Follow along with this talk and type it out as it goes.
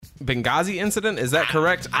Benghazi incident. Is that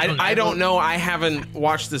correct? I don't know. I haven't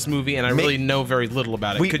watched this movie, and I really know very little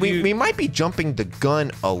about it. We might be jumping the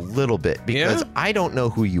gun a little bit because I don't know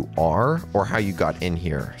who you are or how you got in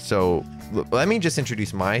here. So let me just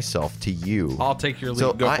introduce myself to you. I'll take your lead.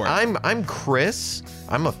 So Go for it. I'm Chris.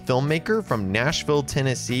 I'm a filmmaker from Nashville,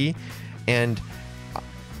 Tennessee, and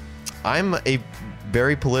I'm a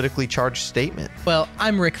very politically charged statement. Well,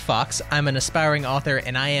 I'm Rick Fox. I'm an aspiring author,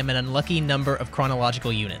 and I am an unlucky number of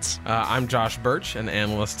chronological units. I'm Josh Birch, an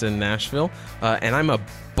analyst in Nashville, and I'm a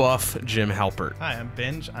buff Jim Halpert. Hi, I'm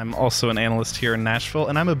Binge. I'm also an analyst here in Nashville,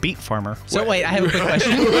 and I'm a beet farmer. So wait, I have a quick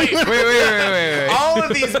question. Wait. All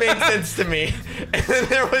of these made sense to me, and then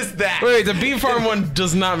there was that. Wait, the Bee Farm one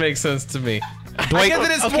does not make sense to me. I get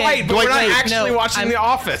that it's okay, Dwight, but we're not actually watching I'm- The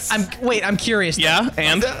Office. I'm curious. Yeah,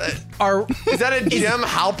 and? Is that a Jim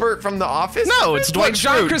Halpert from The Office? No, it's Dwight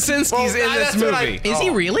John Schrute. Krasinski's in this that's what I- movie. Is he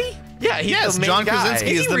really? Yeah, he's Yes, the main John guy.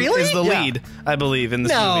 Krasinski is he really? the Yeah. lead, I believe, in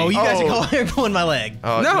this No, movie. you guys Oh. are pulling my leg.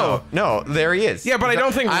 No, there he is. Yeah, but I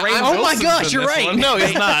don't think Rainn oh my Wilson's gosh, in you're this right. one. No,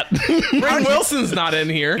 he's not. Rainn Wilson's not in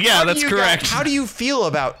here. Yeah, that's You correct. guys- how do you feel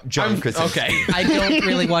about John Krasinski? Okay. I don't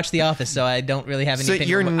really watch The Office, so I don't really have any So opinion.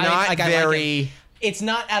 you're on it. not I like it. very... It's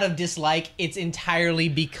not out of dislike. It's entirely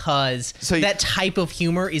because So that type of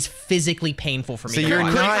humor is physically painful for me. So to you're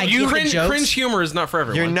watch. not- I get the Cringe jokes. humor is not for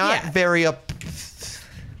everyone. You're not Yeah. very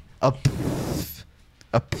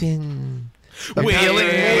We're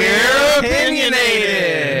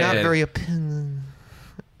opinionated. Not very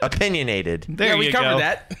opinionated. There Yeah, you we covered go.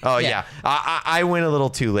 that. Oh Yeah. yeah, I went a little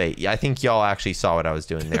too late. I think y'all actually saw what I was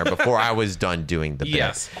doing there before I was done doing the bit.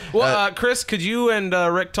 Yes. Well, Chris, could you and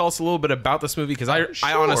Rick tell us a little bit about this movie? Because I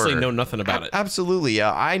honestly Sure. know nothing about it. Absolutely.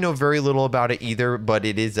 I know very little about it either, but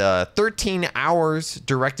it is 13 hours,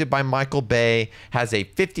 directed by Michael Bay, has a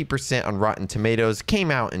 50% on Rotten Tomatoes, came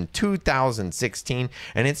out in 2016,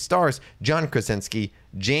 and it stars John Krasinski,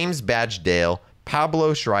 James Badge Dale,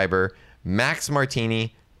 Pablo Schreiber, Max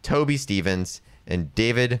Martini, Toby Stevens, and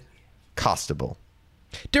David Costabile.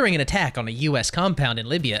 During an attack on a U.S. compound in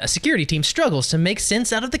Libya, a security team struggles to make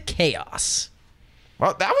sense out of the chaos.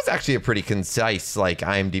 Well, that was actually a pretty concise,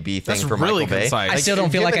 IMDb thing That's for really Michael Bay. concise. I still don't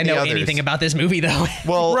feel like I given the know others- anything about this movie, though.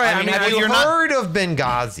 Well, Right, I mean, I mean, have you you're not- heard of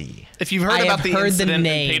Benghazi? If you've heard I about have the heard the incident and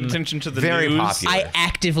name. paid attention to the Very news, popular. I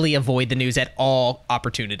actively avoid the news at all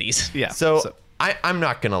opportunities. yeah. So I'm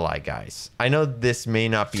not going to lie, guys. I know this may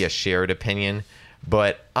not be a shared opinion,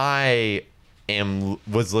 but I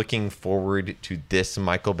was looking forward to this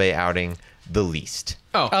Michael Bay outing the least.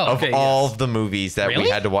 Oh, Of okay. all yes. of the movies that we Really?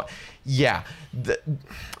 had to watch. Yeah.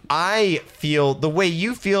 I feel the way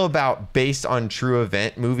you feel about based on true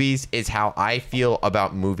event movies is how I feel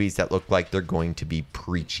about movies that look like they're going to be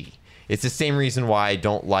preachy. It's the same reason why I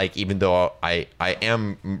don't like, even though I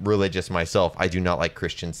am religious myself, I do not like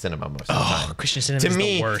Christian cinema most of the time. Christian cinema To is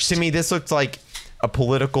me, the worst. to me, this looks like a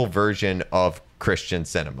political version of Christian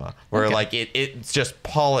cinema, where it's just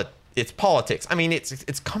it's politics. I mean,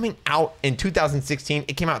 it's coming out in 2016.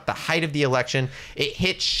 It came out at the height of the election. It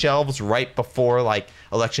hit shelves right before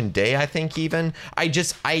election day, I think. Even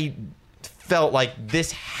I felt like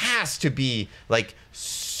this has to be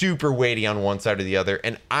super weighty on one side or the other,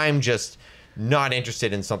 and I'm just not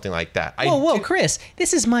interested in something like that. Whoa, Chris,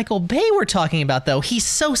 this is Michael Bay we're talking about, though. He's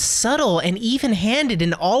so subtle and even-handed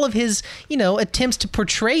in all of his, attempts to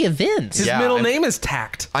portray events. His Yeah, middle I'm- name is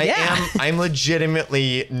Tact. I'm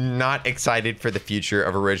legitimately not excited for the future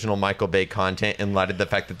of original Michael Bay content in light of the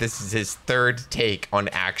fact that this is his third take on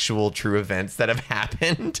actual true events that have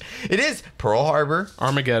happened. It is Pearl Harbor,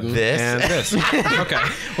 Armageddon. This. And this. Okay.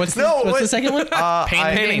 What's No, the what- second one?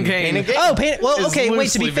 Pain and Gain. Oh, well, is okay, wait,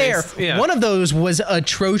 to be loosely fair, based, yeah. one of those was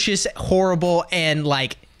atrocious, horrible, and,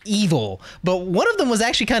 evil, but one of them was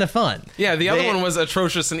actually kind of fun. Yeah, the other one was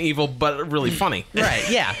atrocious and evil, but really funny. Right,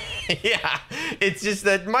 yeah. Yeah, it's just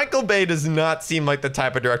that Michael Bay does not seem like the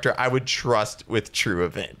type of director I would trust with true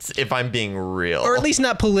events, if I'm being real. Or at least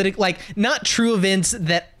not not true events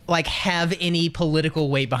that have any political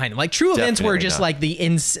weight behind them. True events where Definitely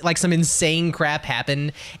just not. some insane crap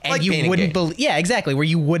happened and Like Pain you and wouldn't Gain. believe. Yeah, exactly. Where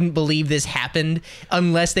you wouldn't believe this happened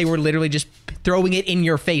unless they were literally just throwing it in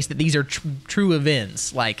your face that these are true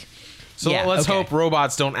events. So yeah, let's okay. hope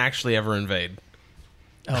robots don't actually ever invade.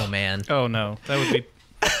 Oh man. oh no, that would be.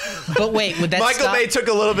 But wait, would that Michael stop? Bay took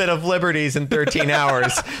a little bit of liberties in 13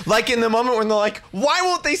 hours. In the moment when they're like, why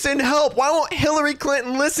won't they send help? Why won't Hillary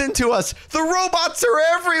Clinton listen to us? The robots are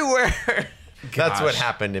everywhere. That's what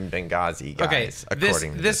happened in Benghazi, guys,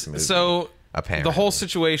 according to this movie. So Apparently. the whole I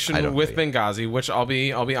situation don't with believe. Benghazi, which I'll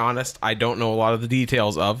be honest, I don't know a lot of the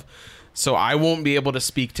details of, so I won't be able to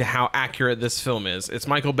speak to how accurate this film is. It's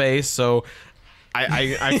Michael Bay, so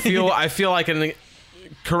I feel I can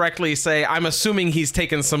correctly say I'm assuming he's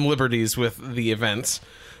taken some liberties with the events,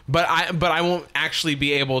 but I won't actually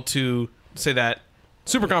be able to say that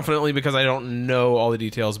super confidently because I don't know all the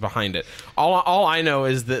details behind it. All I know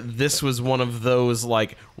is that this was one of those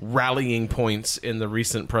like rallying points in the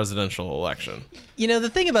recent presidential election. You know, the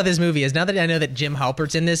thing about this movie is now that I know that Jim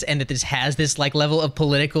Halpert's in this and that this has this like level of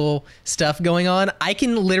political stuff going on, I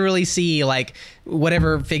can literally see like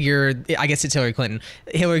whatever figure, I guess it's Hillary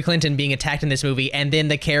Clinton being attacked in this movie, and then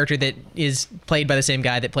the character that is played by the same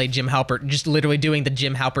guy that played Jim Halpert just literally doing the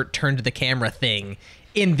Jim Halpert turn to the camera thing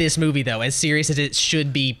in this movie, though, as serious as it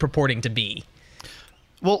should be purporting to be.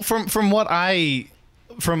 Well, from what I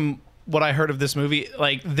heard of this movie,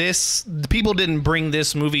 like people didn't bring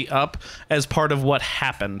this movie up as part of what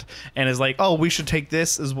happened, and is like, oh, we should take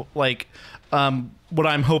this as like, what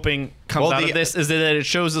I'm hoping comes out of this is that it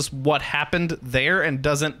shows us what happened there and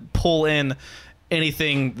doesn't pull in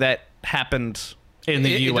anything that happened in the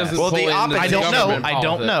U.S. Well, I don't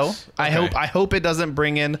know. Okay. I hope it doesn't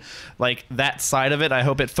bring in like that side of it. I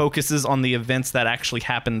hope it focuses on the events that actually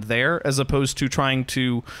happened there, as opposed to trying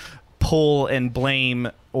to pull and blame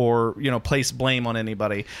or place blame on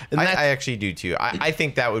anybody. And I actually do too. I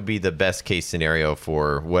think that would be the best case scenario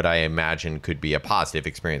for what I imagine could be a positive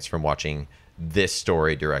experience from watching this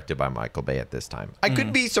story directed by Michael Bay at this time. I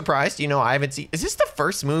could be surprised. I haven't seen. Is this the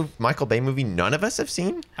first Michael Bay movie none of us have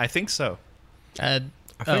seen? I think so. I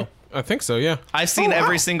think so, yeah. I've seen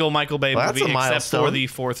every single Michael Bay movie except milestone. for the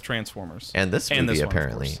fourth Transformers. And this movie,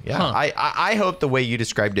 apparently. one, Yeah. Huh. I hope the way you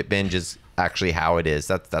described it, Benj, is actually how it is.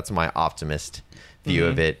 That's my optimist view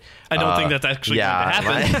of it. I don't think that's actually going to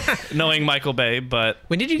happen, knowing Michael Bay, but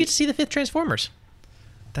When did you get to see the fifth Transformers?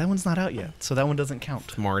 that one's not out yet, so that one doesn't count.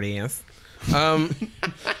 Smarty ass.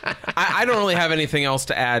 I don't really have anything else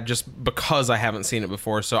to add just because I haven't seen it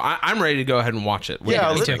before, so I'm ready to go ahead and watch it.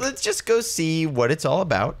 Let's just go see what it's all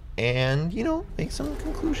about and, make some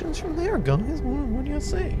conclusions from there, guys. What do you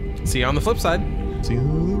say? See you on the flip side. See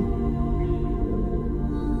you.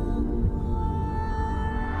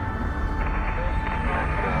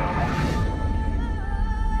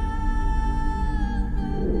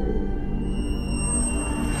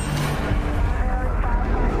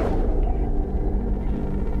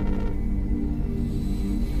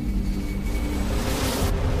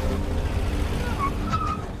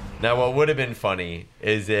 Now, what would have been funny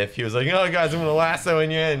is if he was like, "Oh, guys, I'm gonna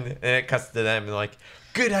lassoing you in," and it cuts to them and like,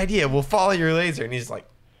 "Good idea, we'll follow your laser," and he's like,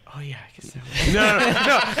 "Oh yeah, I guess that."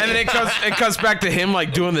 No. And then it cuts back to him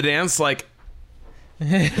like doing the dance, like,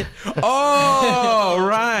 oh,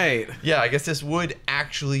 right. Yeah, I guess this would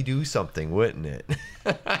actually do something, wouldn't it?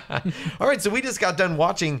 All right, so we just got done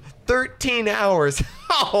watching 13 hours.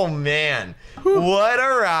 Oh man, what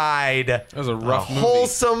a ride! That was a rough movie.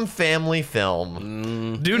 Wholesome family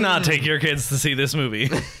film. Do not take your kids to see this movie.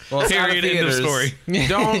 Well, it's out of Period. End of theaters. story.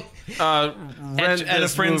 Don't rent At a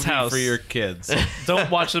this friend's movie house. for your kids. Don't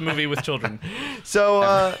watch the movie with children. So,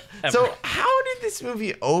 Ever. so how did this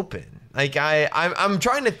movie open? Like I'm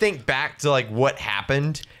trying to think back to like what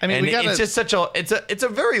happened. I mean, and we gotta- it's just it's a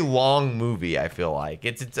very long movie. I feel like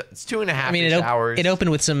it's 2.5 I mean, hours. it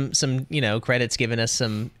opened with some credits giving us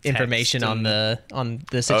some information on the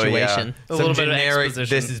situation. Some little bit of generic.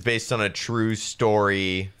 exposition. This is based on a true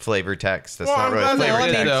story flavor text. That's Well, not I'm really glad they flavor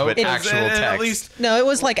did, text, though. but It's- actual and text. at least No, it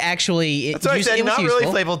was like actually. That's what I said. It was Not useful.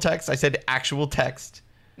 really flavor text. I said actual text.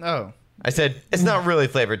 Oh. I said it's not really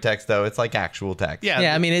flavored text though. It's like actual text. Yeah.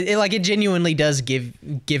 Yeah, I mean, it genuinely does give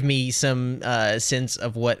me some sense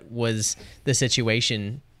of what was the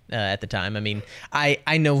situation at the time. I mean, I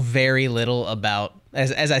know very little about,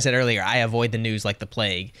 as I said earlier, I avoid the news like the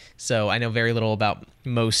plague, so I know very little about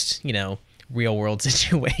most real world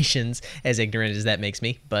situations, as ignorant as that makes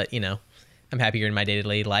me. But I'm happier in my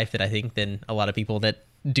day-to-day life that I think than a lot of people that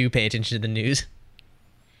do pay attention to the news.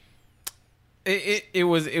 it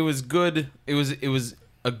was good. It was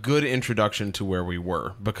a good introduction to where we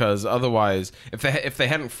were, because otherwise, if they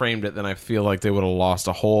hadn't framed it, then I feel like they would have lost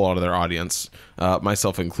a whole lot of their audience,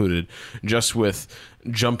 myself included, just with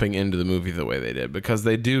jumping into the movie the way they did. Because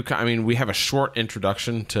they do. I mean, we have a short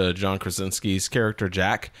introduction to John Krasinski's character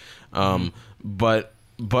Jack, but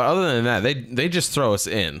other than that, they just throw us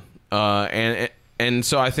in, and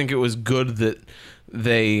so I think it was good that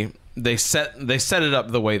they set it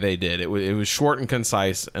up the way they did. It was short and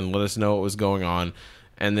concise and let us know what was going on.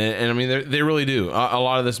 And I mean, they really do. A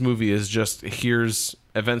lot of this movie is just, here's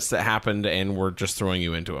events that happened and we're just throwing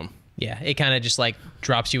you into them. Yeah, it kind of just like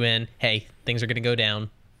drops you in. Hey, things are going to go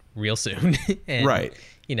down real soon. And, Right.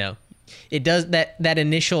 it does that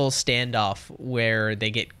initial standoff where they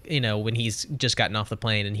get, when he's just gotten off the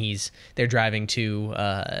plane and they're driving to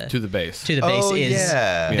the base. to the base Oh, is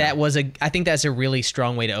yeah. that was I think that's a really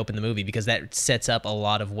strong way to open the movie, because that sets up a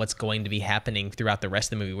lot of what's going to be happening throughout the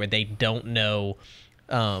rest of the movie, where they don't know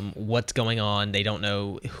what's going on, they don't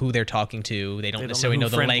know who they're talking to, they don't necessarily know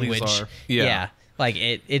who the friendlies language. are. Yeah. Like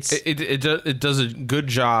it's It does a good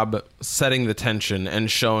job setting the tension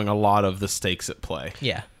and showing a lot of the stakes at play.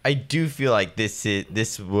 yeah. I do feel like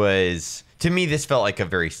this was, to me, this felt like a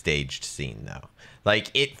very staged scene though.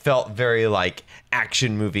 Like it felt very like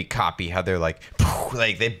action movie copy, how they're like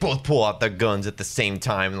they both pull out their guns at the same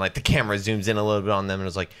time and like the camera zooms in a little bit on them and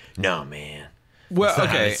it's like, no man. Well, That's not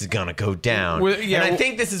how okay. this is gonna go down. Well, yeah, and I well-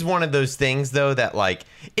 think this is one of those things though that like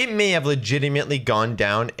it may have legitimately gone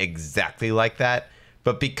down exactly like that,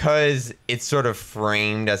 but because it's sort of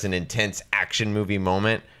framed as an intense action movie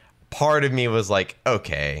moment, part of me was like,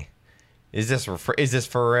 okay, is this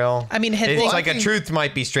for real? I mean, it's well, like I a think- truth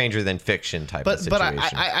might be stranger than fiction type of But situation.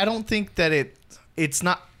 I don't think that it's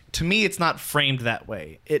not, to me it's not framed that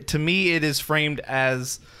way. To me it is framed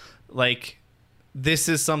as like, this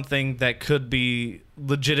is something that could be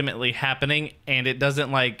legitimately happening, and it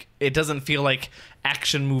doesn't feel like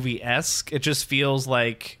action movie-esque. It just feels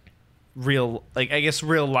like real, like I guess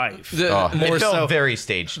real life. Oh, more it felt so- very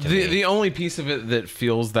staged to me. The only piece of it that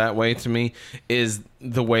feels that way to me is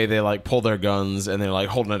the way they like pull their guns and they're like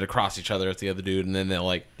holding it across each other at the other dude, and then they'll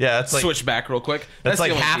like that's like- switch back real quick. that's the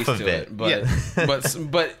like only half piece of to it. But Yeah.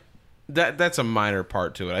 but that's a minor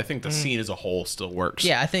part to it. I think the scene as a whole still works.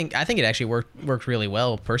 Yeah, I think it actually worked really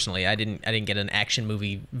well. Personally, I didn't get an action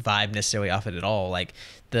movie vibe necessarily off it at all. Like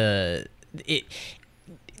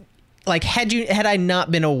had I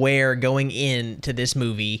not been aware going into this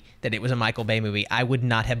movie that it was a Michael Bay movie, I would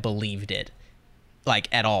not have believed it, like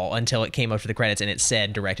at all, until it came up to the credits and it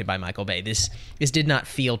said directed by Michael Bay. This did not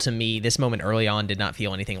feel to me, this moment early on did not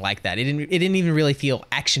feel anything like that. It didn't even really feel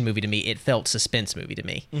action movie to me. It felt suspense movie to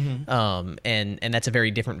me. And that's a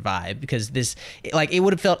very different vibe, because it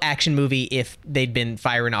would have felt action movie if they'd been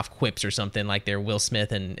firing off quips or something, like they're Will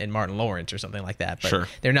Smith and Martin Lawrence or something like that. But Sure.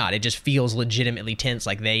 they're not. It just feels legitimately tense,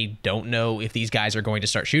 like they don't know if these guys are going to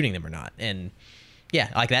start shooting them or not. And yeah,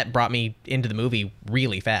 like that brought me into the movie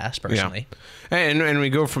really fast, personally. Yeah. And we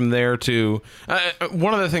go from there to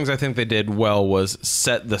one of the things I think they did well was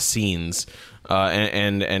set the scenes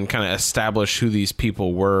and kind of establish who these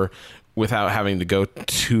people were without having to go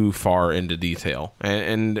too far into detail.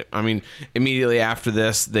 And I mean, immediately after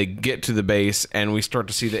this, they get to the base and we start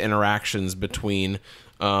to see the interactions between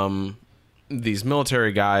these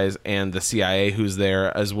military guys and the CIA who's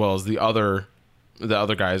there, as well as the other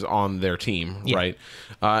guys on their team, Yeah. right?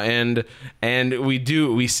 And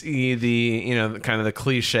we see the kind of the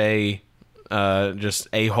cliche just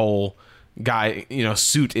a-hole guy,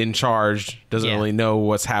 suit in charge, doesn't Yeah. really know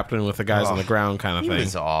what's happening with the guys on the ground kind of He thing.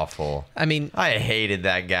 was awful. I mean, I hated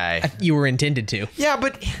that guy. you were intended to. Yeah,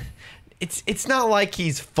 but it's not like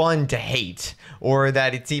he's fun to hate, or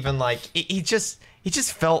that it's even like he just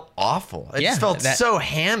felt awful. It Yeah, just felt that- so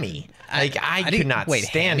hammy. Like I could didn't- not wait,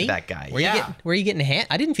 stand hammy? that guy. Were you getting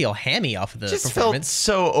I didn't feel hammy off of the just felt performance.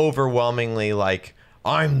 so overwhelmingly like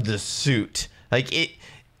I'm the suit. Like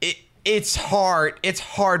it's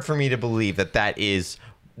hard for me to believe that is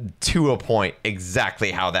to a point exactly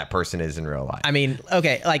how that person is in real life. I mean,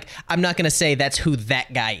 okay, like I'm not going to say that's who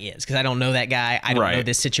that guy is, because I don't know that guy. I don't know Right.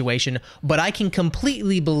 this situation, but I can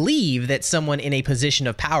completely believe that someone in a position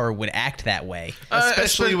of power would act that way.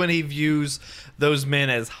 Especially when he views those men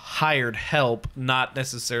as hired help, not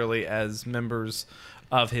necessarily as members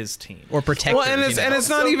of his team. Or protectors. Well, and it's you know? and it's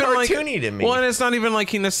not So even like cartoony to me. Well, and it's not even like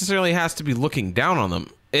he necessarily has to be looking down on them.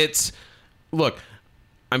 It's look,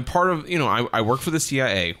 I'm part of I work for the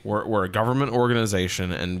CIA. We're a government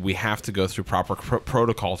organization, and we have to go through proper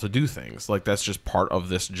protocol to do things. Like that's just part of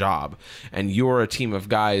this job. And you're a team of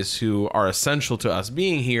guys who are essential to us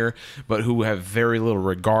being here, but who have very little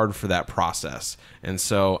regard for that process. And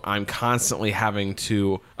so I'm constantly having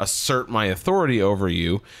to assert my authority over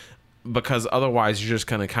you, because otherwise you're just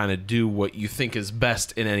going to kind of do what you think is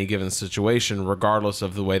best in any given situation, regardless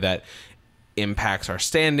of the way that impacts our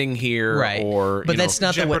standing here. Right. Or But that's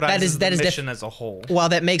not the way. That is the def- mission as a whole. While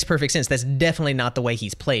that makes perfect sense, that's definitely not the way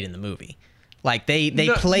he's played in the movie. Like they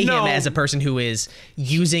No, play no. him as a person who is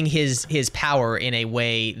using his power in a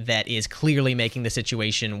way that is clearly making the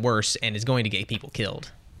situation worse and is going to get people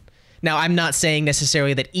killed. Now, I'm not saying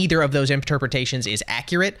necessarily that either of those interpretations is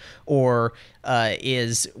accurate or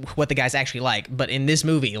is what the guy's actually like, but in this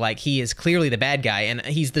movie, like, he is clearly the bad guy, and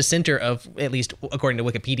he's the center of, at least according to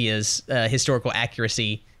Wikipedia's historical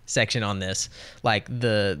accuracy section on this, like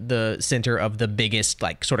the center of the biggest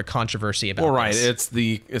like sort of controversy about. Well, right. this.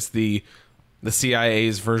 It's the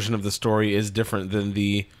CIA's version of the story is different than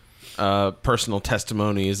the personal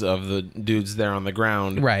testimonies of the dudes there on the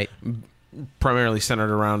ground. Right. Primarily centered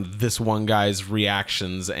around this one guy's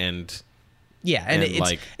reactions and. Yeah, and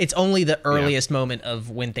And, it's only the earliest moment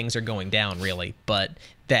of when things are going down, really, but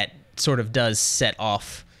that sort of does set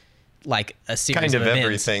off like a series Kind of events.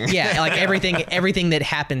 everything. Yeah, like everything that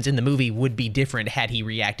happens in the movie would be different had he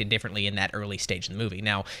reacted differently in that early stage of the movie.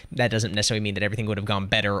 Now, that doesn't necessarily mean that everything would have gone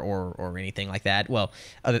better or anything like that. Well,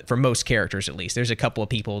 for most characters at least, there's a couple of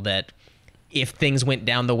people that if things went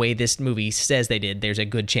down the way this movie says they did, there's a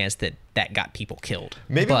good chance that got people killed.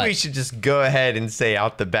 Maybe But- we should just go ahead and say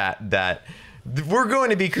out the bat that we're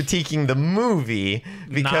going to be critiquing the movie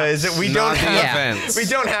because we don't not the have events. we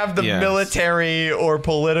don't have the Yes. military or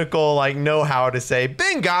political like know-how to say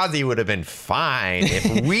Benghazi would have been fine if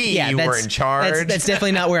we were that's- in charge. That's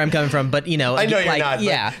definitely not where I'm coming from, but you know, I know you're like, not.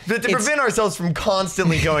 Yeah, But to it's- prevent ourselves from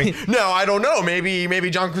constantly going, no, I don't know.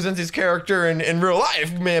 Maybe John Krasinski's character in real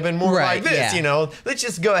life may have been more Right, like this. yeah. You know, let's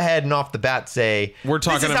just go ahead and off the bat say We're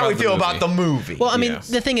talking this is how about we the feel movie. about the movie. Well, I mean, Yes.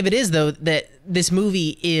 the thing of it is though that this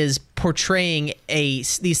movie is portraying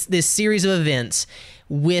this series of events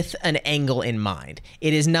with an angle in mind.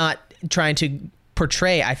 It is not trying to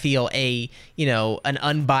portray, I feel, an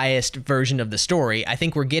unbiased version of the story. I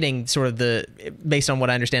think we're getting sort of based on what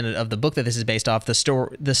I understand of the book that this is based off, the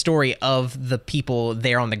story of the people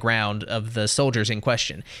there on the ground, of the soldiers in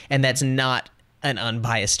question, and that's not an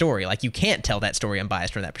unbiased story. Like, you can't tell that story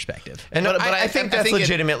unbiased from that perspective. And But I think that's think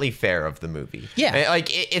legitimately fair of the movie. Yeah. Like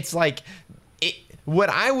it's like what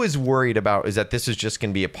I was worried about is that this is just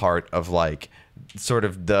going to be a part of like sort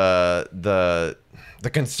of the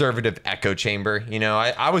conservative echo chamber. You know,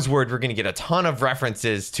 I was worried we're going to get a ton of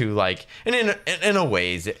references to like, and in a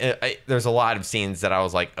ways, there's a lot of scenes that I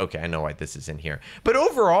was like, okay, I know why this is in here. But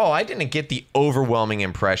overall, I didn't get the overwhelming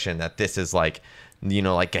impression that this is like, you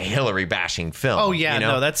know, like a Hillary bashing film. Oh yeah, you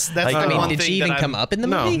know? no, that's Like, I mean, one did thing she even that come up in the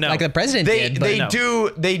No, movie? no. Like the president they did,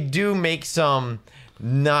 but they do make some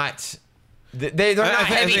not they're not I think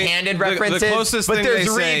heavy-handed the references, closest but thing there's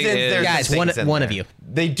they say reasons. is- There's Guys, things in one of there. you.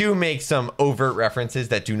 They do make some overt references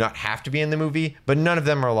that do not have to be in the movie, but none of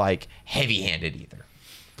them are like heavy-handed either.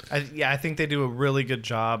 I think they do a really good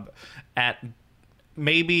job at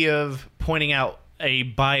maybe of pointing out a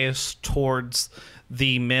bias towards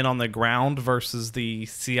the men on the ground versus the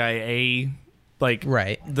CIA, like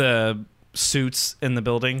Right. the suits in the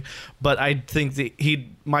building. But I think that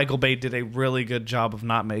Michael Bay did a really good job of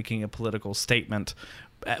not making a political statement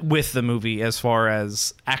with the movie as far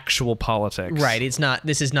as actual politics. right.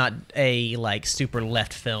 This is not a like super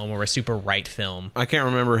left film or a super right film. I can't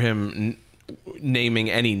remember him naming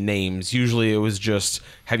any names. Usually it was just,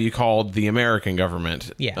 have you called the American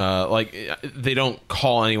government? Yeah. Like, they don't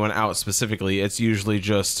call anyone out specifically. It's usually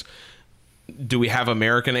just, do we have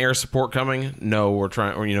American air support coming? No, we're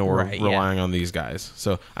trying, or, we're Right, yeah. relying on these guys.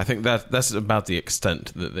 So I think that's about the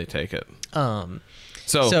extent that they take it.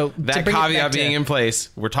 So to that bring it back caveat to- being in place,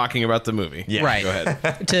 we're talking about the movie. Yeah. Right. Go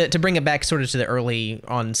ahead. to bring it back sort of to the early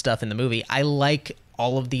on stuff in the movie, I like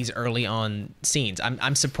all of these early on scenes.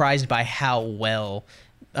 I'm surprised by how well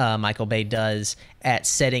Michael Bay does at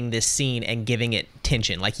setting this scene and giving it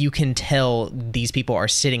tension. Like, you can tell these people are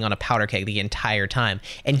sitting on a powder keg the entire time,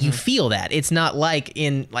 and you feel that. It's not like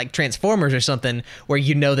in like Transformers or something where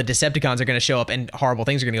the Decepticons are going to show up and horrible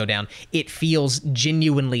things are going to go down. It feels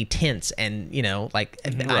genuinely tense, and like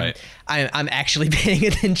Right. I'm actually paying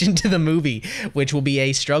attention to the movie, which will be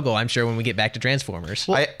a struggle, I'm sure, when we get back to Transformers.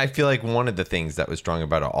 I feel like one of the things that was strong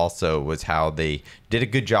about it also was how they did a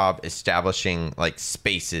good job establishing like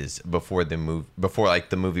spaces before the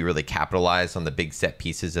movie really capitalized on the big set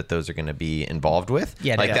pieces that those are going to be involved with.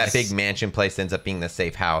 Yeah, like yes. that big mansion place ends up being the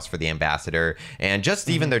safe house for the ambassador, and just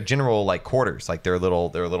even their general like quarters, like their little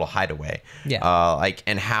hideaway. Yeah.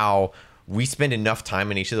 And how we spend enough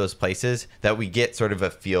time in each of those places that we get sort of a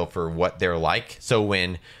feel for what they're like. So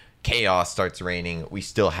when chaos starts reigning, we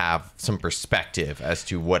still have some perspective as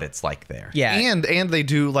to what it's like there. Yeah. And they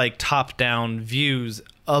do like top down views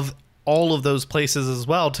of all of those places as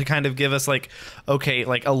well, to kind of give us like, okay,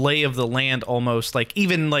 like a lay of the land almost, like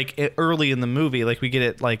even like early in the movie, like we get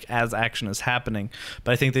it like as action is happening.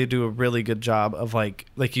 But I think they do a really good job of like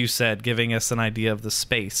you said, giving us an idea of the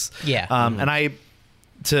space. Yeah. And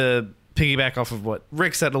to piggyback off of what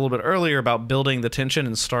Rick said a little bit earlier about building the tension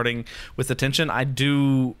and starting with the tension, I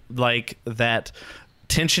do like that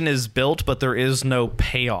tension is built, but there is no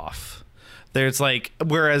payoff. There's like,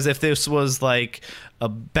 whereas if this was like a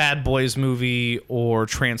Bad Boys movie or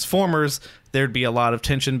Transformers, there'd be a lot of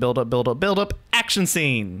tension, build up, action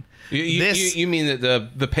scene. You mean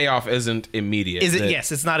that the payoff isn't immediate?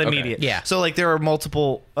 Yes, it's not immediate. Okay. Yeah. So like there are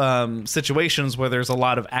multiple situations where there's a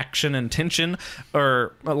lot of action and tension,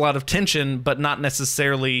 or a lot of tension, but not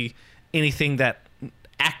necessarily anything that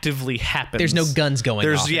actively happens. There's no guns going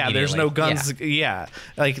off there's no guns. Yeah.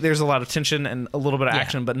 Like there's a lot of tension and a little bit of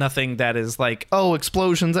action, but nothing that is like, oh,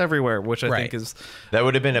 explosions everywhere, which I think is... That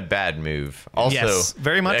would have been a bad move. Also, yes,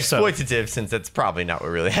 very much exploitative, since that's probably not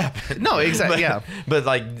what really happened. No, exactly, But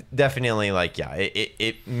like, definitely, like,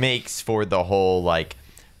 it makes for the whole, like,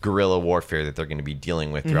 guerrilla warfare that they're going to be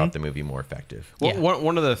dealing with throughout the movie more effective. Well,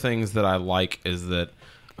 one of the things that I like is that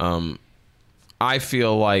I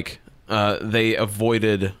feel like they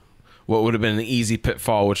avoided what would have been an easy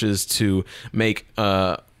pitfall, which is to make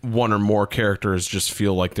one or more characters just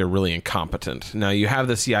feel like they're really incompetent. Now, you have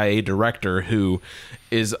the CIA director who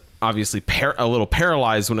is obviously a little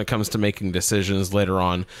paralyzed when it comes to making decisions later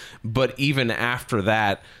on, but even after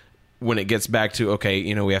that, when it gets back to, okay,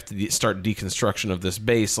 you know, we have to start deconstruction of this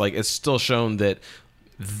base, like, it's still shown that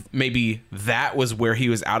maybe that was where he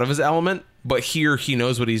was out of his element, but here he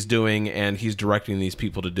knows what he's doing and he's directing these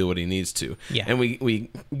people to do what he needs to. Yeah. And we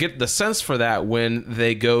get the sense for that when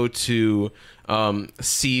they go to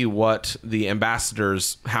see what the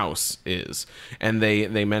ambassador's house is, and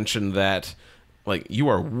they mention that, like, you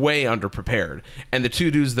are way underprepared, and the two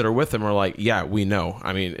dudes that are with him are like, yeah, we know.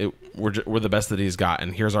 I mean, we're the best that he's got,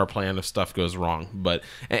 and here's our plan if stuff goes wrong. But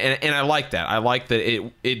and I like that. I like that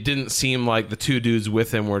it didn't seem like the two dudes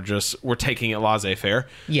with him were taking it laissez-faire.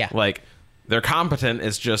 Yeah. Like, they're competent.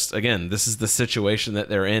 It's just, again, this is the situation that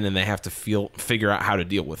they're in, and they have to figure out how to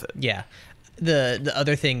deal with it. Yeah. The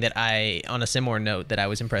other thing that on a similar note, that I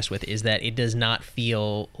was impressed with is that it does not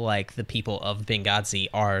feel like the people of Benghazi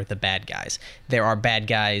are the bad guys. There are bad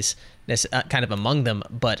guys kind of among them,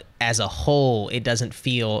 but as a whole, it doesn't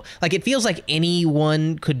feel like, it feels like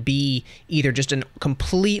anyone could be either just a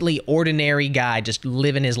completely ordinary guy just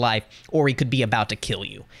living his life, or he could be about to kill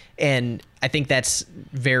you. And I think that's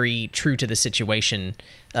very true to the situation,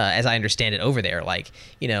 as I understand it over there. Like,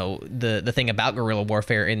 you know, the thing about guerrilla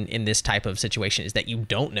warfare in this type of situation is that you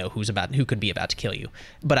don't know who could be about to kill you.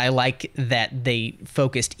 But I like that they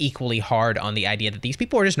focused equally hard on the idea that these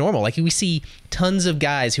people are just normal. Like, we see tons of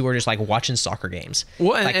guys who are just like watching soccer games,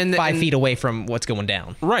 well, like 5 feet away from what's going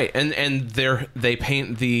down. Right, and they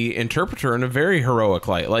paint the interpreter in a very heroic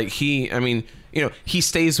light. Like, he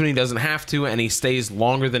stays when he doesn't have to, and he stays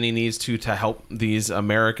longer than he needs to help these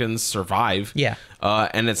Americans survive. Yeah.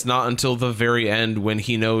 And it's not until the very end, when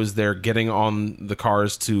he knows they're getting on the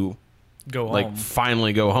cars to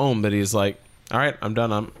finally go home, that he's like, all right, I'm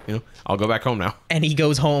done. I'll go back home now. And he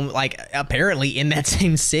goes home, like, apparently in that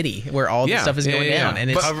same city where all this stuff is going down, and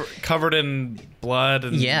it's covered in blood.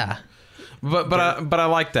 And But I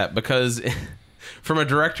like that, because from a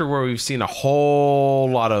director where we've seen a whole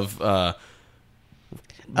lot of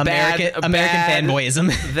American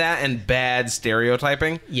fanboyism, that and bad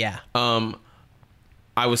stereotyping. Yeah.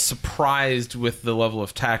 I was surprised with the level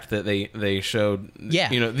of tact that they showed. Yeah.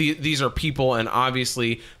 These are people, and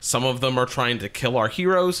obviously some of them are trying to kill our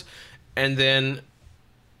heroes, and then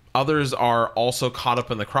others are also caught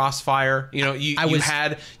up in the crossfire. You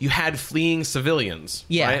had fleeing civilians.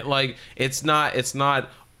 Yeah. Right? Like, it's not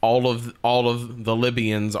all of the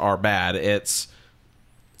Libyans are bad. It's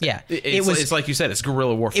like you said, it's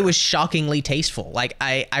guerrilla warfare. It was shockingly tasteful. Like,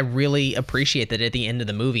 I really appreciate that at the end of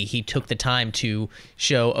the movie, he took the time to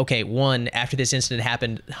show, okay, after this incident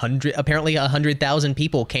happened, apparently 100,000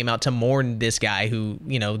 people came out to mourn this guy who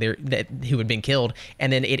had been killed,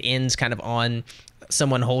 and then it ends kind of on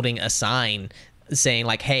someone holding a sign saying,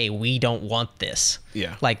 like, hey, we don't want this.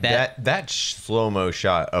 Yeah. Like that slow-mo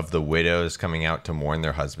shot of the widows coming out to mourn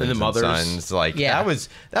their husbands and sons, like, that was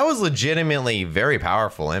legitimately very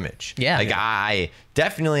powerful image. Yeah. Like, I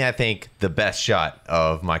think the best shot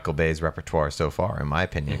of Michael Bay's repertoire so far, in my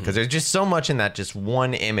opinion, because there's just so much in that just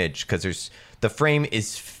one image, because the frame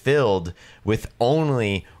is filled with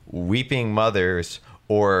only weeping mothers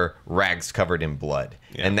or rags covered in blood.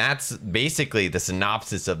 Yeah. And that's basically the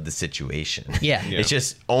synopsis of the situation. Yeah. It's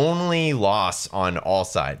just only loss on all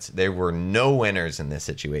sides. There were no winners in this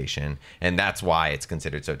situation, and that's why it's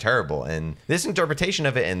considered so terrible. And this interpretation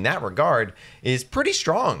of it in that regard is pretty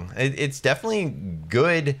strong. It's definitely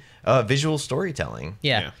good visual storytelling.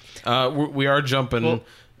 Yeah. We are jumping... Well,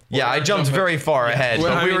 I jumped very far ahead,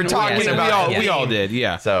 but we were talking about we all did,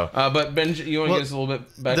 yeah. So, but Ben, you want to give us a little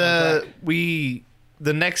bit back on track?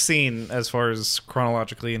 the next scene, as far as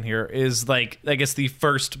chronologically in here, is like, I guess, the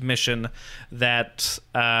first mission that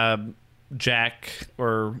Jack,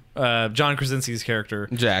 or John Krasinski's character,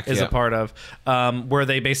 Jack, is yeah. a part of, where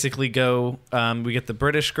they basically go, we get the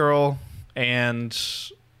British girl and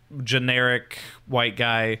generic white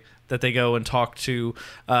guy that they go and talk to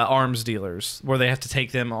arms dealers, where they have to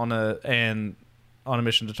take them on a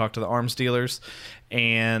mission to talk to the arms dealers,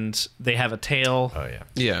 and they have a tale. Oh yeah.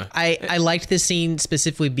 Yeah. I liked this scene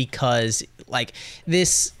specifically because like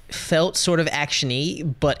this felt sort of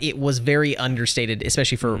actiony, but it was very understated,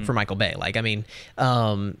 especially for Michael Bay. Like, I mean,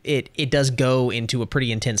 it does go into a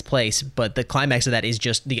pretty intense place, but the climax of that is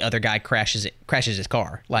just the other guy crashes his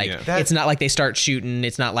car. Like, Yeah. it's not like they start shooting.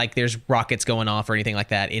 It's not like there's rockets going off or anything like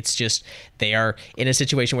that. It's just they are in a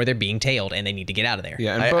situation where they're being tailed and they need to get out of there.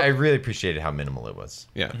 Yeah. And I really appreciated how minimal it was.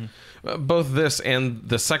 Yeah. Both this and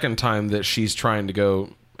the second time that she's trying to go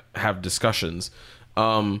have discussions,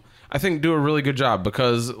 I think do a really good job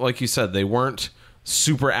because, like you said, they weren't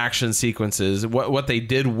super action sequences. What they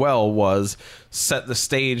did well was set the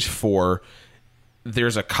stage for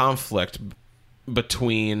there's a conflict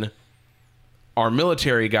between our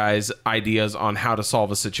military guys' ideas on how to solve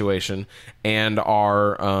a situation and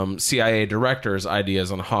our CIA director's ideas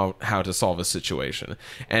on how to solve a situation.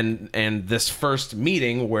 And this first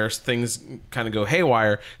meeting where things kind of go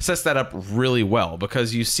haywire sets that up really well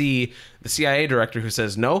because you see the CIA director who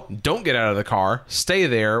says, no, don't get out of the car. Stay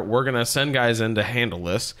there. We're going to send guys in to handle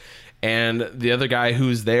this. And the other guy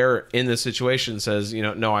who's there in the situation says,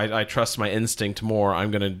 no, I trust my instinct more. I'm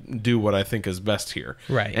going to do what I think is best here.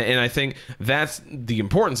 Right. And I think that's the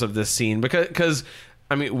importance of this scene because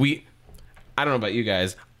I mean, I don't know about you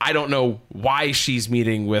guys. I don't know why she's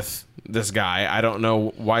meeting with this guy. I don't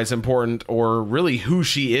know why it's important or really who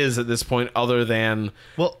she is at this point other than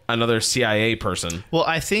another CIA person. Well,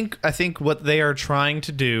 I think what they are trying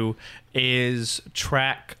to do is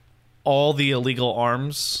track all the illegal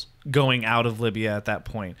arms going out of Libya at that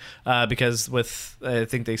point, because I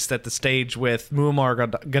think they set the stage with Muammar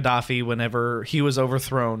Gaddafi. Whenever he was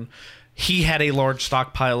overthrown, he had a large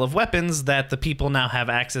stockpile of weapons that the people now have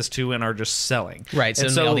access to and are just selling. Right.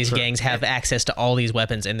 So all these gangs have access to all these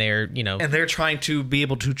weapons, and they're and they're trying to be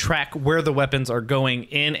able to track where the weapons are going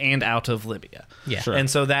in and out of Libya. Yeah. Sure. And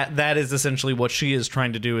so that is essentially what she is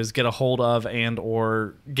trying to do, is get a hold of and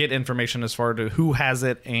or get information as far to who has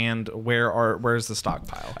it and where's the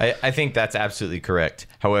stockpile. I think that's absolutely correct.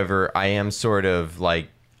 However, I am sort of like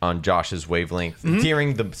on Josh's wavelength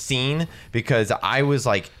during the scene because I was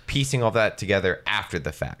like piecing all that together after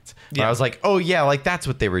the fact. Yeah. I was like, oh yeah, like that's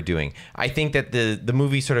what they were doing. I think that the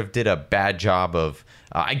movie sort of did a bad job of,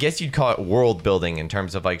 I guess you'd call it world building in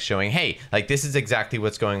terms of like showing, hey, like this is exactly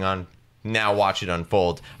what's going on. Now watch it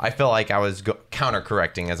unfold. I felt like I was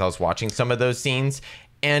counter-correcting as I was watching some of those scenes.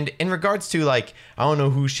 And in regards to like, I don't know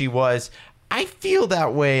who she was, I feel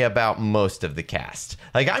that way about most of the cast.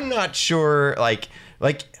 Like, I'm not sure, like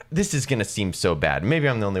this is gonna seem so bad. Maybe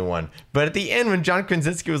I'm the only one. But at the end, when John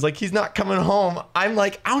Krasinski was like, he's not coming home, I'm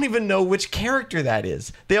like, I don't even know which character that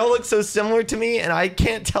is. They all look so similar to me, and I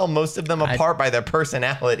can't tell most of them apart by their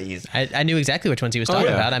personalities. I knew exactly which ones he was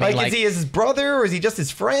talking about. I mean, is he his brother or is he just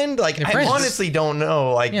his friend? Like, I honestly don't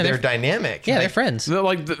know. Like, their dynamic. Yeah, like, they're friends. The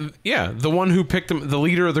one who picked him, the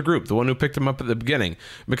leader of the group, the one who picked him up at the beginning.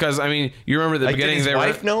 Because I mean, you remember the beginning. Did his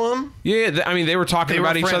wife know him? Yeah, I mean, they were talking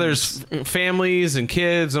about each other's families and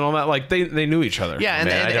kids and all that. Like they knew each other. Yeah,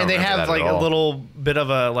 Man, and they have like a little bit of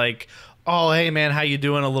a like, oh hey man, how you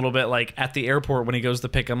doing, a little bit like at the airport when he goes to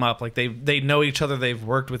pick him up. Like they know each other, they've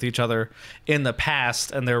worked with each other in the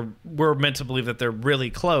past, and we're meant to believe that they're really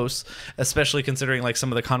close, especially considering like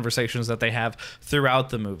some of the conversations that they have throughout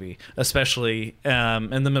the movie, especially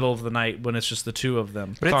in the middle of the night when it's just the two of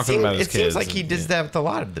them. But it seems like he does yeah. that with a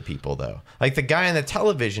lot of the people, though. Like the guy on the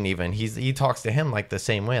television, even he talks to him like the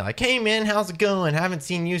same way. Like, hey man, how's it going? Haven't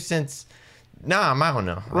seen you since. Nah, I don't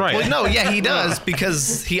know. Right. Well, no, yeah, he does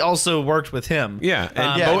because he also worked with him. Yeah,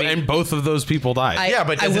 and, and both of those people died. Yeah,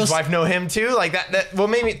 but does his wife know him too? Like that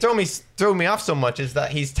what made me throw me off so much is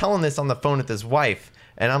that he's telling this on the phone with his wife.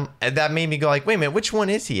 And that made me go like, wait a minute, which one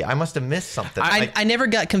is he? I must have missed something. I never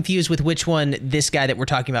got confused with which one this guy that we're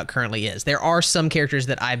talking about currently is. There are some characters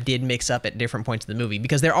that I did mix up at different points in the movie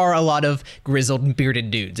because there are a lot of grizzled,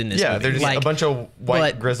 bearded dudes in this movie. Yeah, there's just a bunch of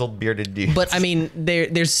white, grizzled, bearded dudes. But I mean,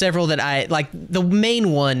 there's several that I like. The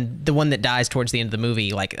main one, the one that dies towards the end of the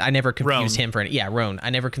movie, like I never confused him for Roan.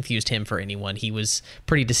 I never confused him for anyone. He was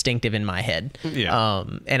pretty distinctive in my head. Yeah.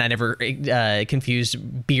 And I never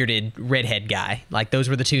confused bearded redhead guy. Like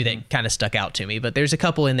those were the two that kind of stuck out to me, but there's a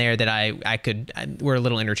couple in there that I were a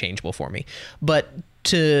little interchangeable for me. But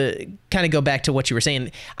to kind of go back to what you were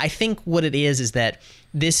saying, I think what it is that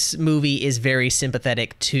this movie is very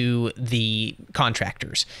sympathetic to the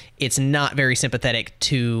contractors. It's not very sympathetic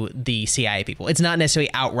to the CIA people. It's not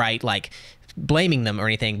necessarily outright like blaming them or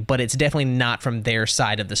anything, but it's definitely not from their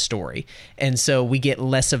side of the story. And so we get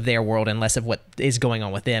less of their world and less of what is going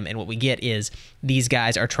on with them. And what we get is these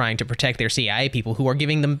guys are trying to protect their CIA people who are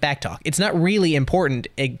giving them backtalk. It's not really important,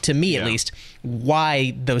 to me at least,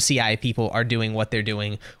 why those CIA people are doing what they're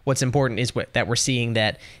doing. What's important is that we're seeing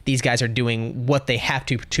that these guys are doing what they have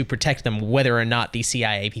to protect them, whether or not these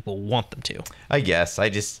CIA people want them to. I guess.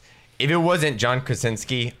 If it wasn't John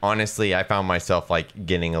Krasinski, honestly, I found myself like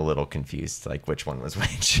getting a little confused, like which one was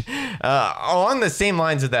which. Along the same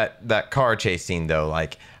lines of that car chase scene, though,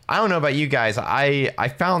 like I don't know about you guys,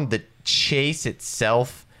 I found the chase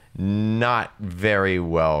itself not very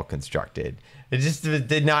well constructed. It just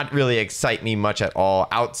did not really excite me much at all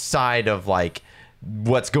outside of like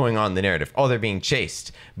what's going on in the narrative. Oh, they're being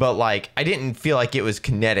chased. But like I didn't feel like it was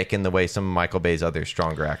kinetic in the way some of Michael Bay's other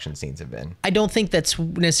stronger action scenes have been. I don't think that's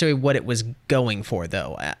necessarily what it was going for,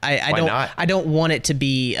 though. Not? I don't want it to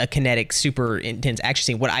be a kinetic, super intense action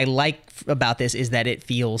scene. What I like about this is that it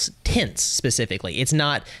feels tense specifically. It's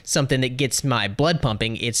not something that gets my blood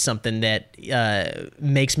pumping. It's something that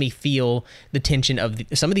makes me feel the tension of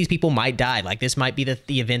some of these people might die. Like this might be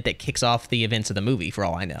the event that kicks off the events of the movie, for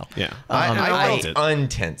all I know. Yeah. I felt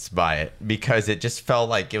untense by it because it just felt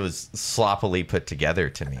like it was sloppily put together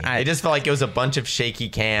to me. It just felt like it was a bunch of shaky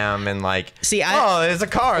cam and like, there's a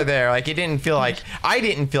car there. Like it didn't feel like, I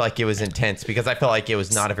didn't feel like it was intense because I felt like it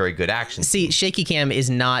was not a very good action scene. See, shaky cam is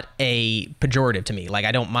not a pejorative to me. Like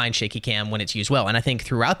I don't mind shaky cam when it's used well, and I think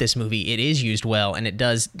throughout this movie it is used well, and it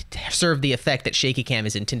does serve the effect that shaky cam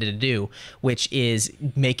is intended to do, which is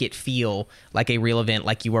make it feel like a real event,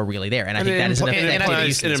 like you are really there. And I think that is an effective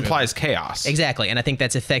use. It implies chaos. Exactly, and I think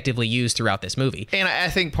that's effectively used throughout this movie. And I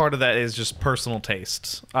think part of that is just personal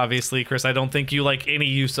taste. Obviously, Chris, I don't think you like any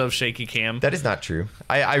use of shaky cam. That is not true.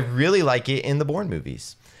 I really like it in the Bourne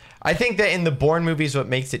movies. I think that in the Bourne movies, what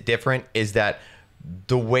makes it different is that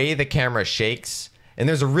the way the camera shakes, and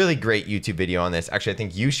there's a really great YouTube video on this. Actually, I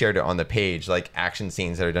think you shared it on the page, like action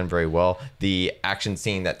scenes that are done very well. The action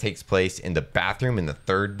scene that takes place in the bathroom in the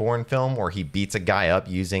third Bourne film where he beats a guy up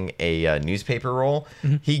using a newspaper roll.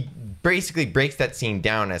 Mm-hmm. He basically breaks that scene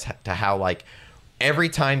down as to how like every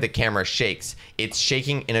time the camera shakes, it's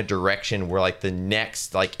shaking in a direction where like the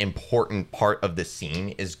next like important part of the scene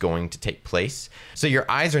is going to take place. So your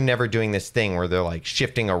eyes are never doing this thing where they're like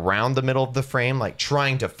shifting around the middle of the frame, like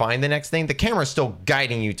trying to find the next thing. The camera is still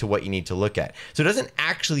guiding you to what you need to look at. So it doesn't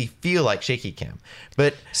actually feel like shaky cam.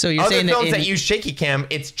 But so you're other saying films that that use shaky cam,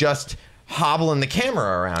 it's just hobbling the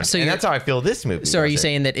camera around. So and that's how I feel this movie. So are you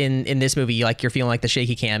saying that in this movie, like you're feeling like the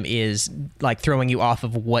shaky cam is like throwing you off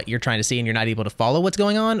of what you're trying to see and you're not able to follow what's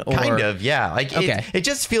going on? Or? Kind of, yeah. Like okay. it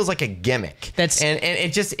just feels like a gimmick. And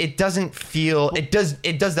it doesn't feel, it does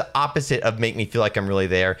the opposite of make me feel like I'm really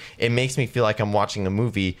there. It makes me feel like I'm watching a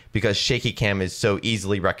movie because shaky cam is so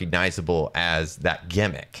easily recognizable as that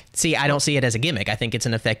gimmick. See, I don't see it as a gimmick. I think it's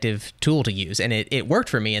an effective tool to use, and it worked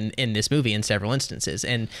for me in this movie in several instances.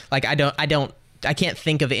 And like I can't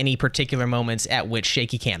think of any particular moments at which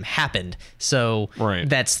shaky cam happened. So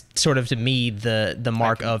that's sort of to me the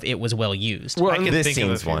mark of it was well used. Well, this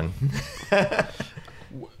scene's one.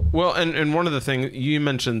 Well, and one of the things you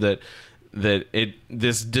mentioned that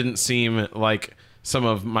this didn't seem like some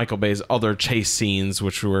of Michael Bay's other chase scenes,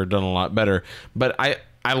 which were done a lot better. But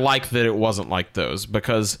I like that it wasn't like those,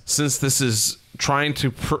 because since this is trying to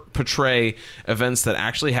portray events that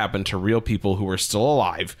actually happened to real people who are still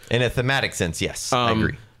alive in a thematic sense, yes, I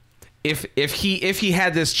agree. If he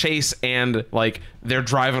had this chase and like they're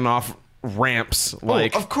driving off ramps,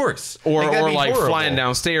 like of course, or like flying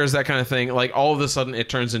downstairs, that kind of thing, like all of a sudden it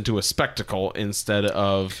turns into a spectacle instead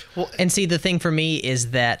of. Well, and see, the thing for me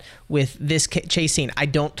is that with this chase scene, I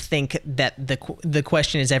don't think that the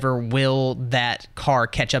question is ever, will that car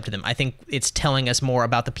catch up to them? I think it's telling us more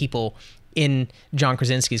about the people in John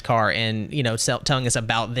Krasinski's car, and telling us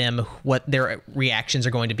about them, what their reactions are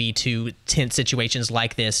going to be to tense situations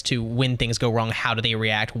like this, to when things go wrong, how do they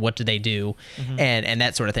react, what do they do, and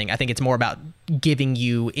that sort of thing. I think it's more about giving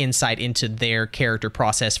you insight into their character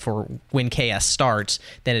process for when chaos starts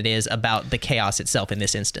than it is about the chaos itself in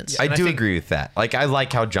this instance. I do agree with that. Like, I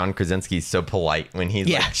like how John Krasinski's so polite when he's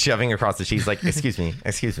like shoving across the sheet. He's like, excuse me.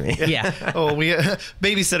 Yeah.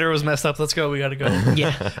 Babysitter was messed up. Let's go. We got to go.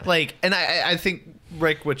 Yeah. Like, and I think,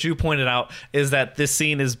 Rick, what you pointed out is that this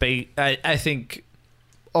scene is I think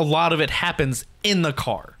a lot of it happens in the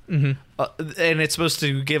car. Mm-hmm. And it's supposed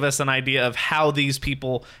to give us an idea of how these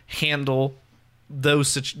people handle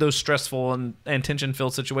those stressful and tension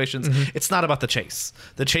filled situations. It's not about the chase.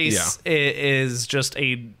 The chase is just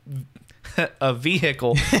a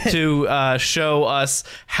vehicle to show us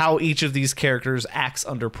how each of these characters acts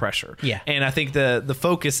under pressure. Yeah. And I think the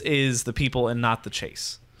focus is the people and not the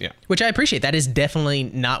chase. Yeah. Which I appreciate. That is definitely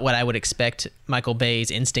not what I would expect Michael Bay's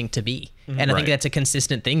instinct to be. And I think that's a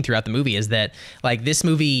consistent thing throughout the movie, is that like this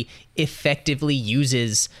movie effectively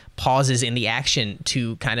uses pauses in the action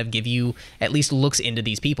to kind of give you at least looks into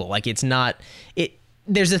these people. Like it's not it.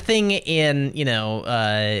 There's a thing in,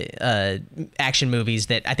 action movies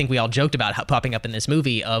that I think we all joked about popping up in this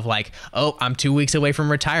movie of like, oh, I'm 2 weeks away from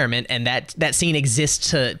retirement. And that scene exists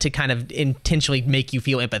to kind of intentionally make you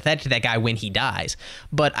feel empathetic to that guy when he dies.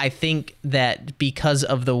 But I think that because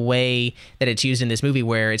of the way that it's used in this movie,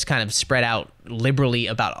 where it's kind of spread out liberally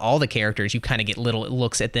about all the characters, you kind of get little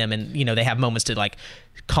looks at them, and, they have moments to like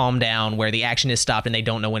calm down where the action is stopped and they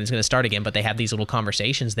don't know when it's going to start again, but they have these little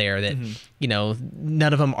conversations there that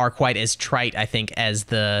none of them are quite as trite, I think, as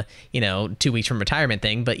the 2 weeks from retirement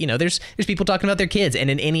thing. But there's people talking about their kids, and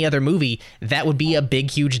in any other movie that would be a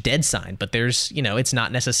big huge dead sign, but there's it's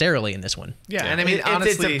not necessarily in this one. Yeah. And I mean,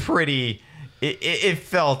 honestly, it's a pretty it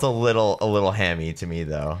felt a little hammy to me,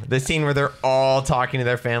 though. The scene where they're all talking to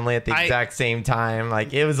their family at the exact same time,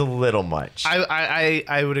 like, it was a little much.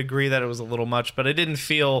 I would agree that it was a little much, but it didn't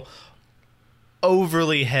feel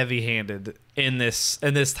overly heavy-handed in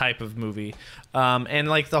this type of movie. And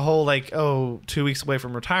like the whole 2 weeks away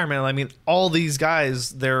from retirement, I mean, all these guys,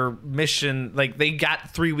 their mission, like, they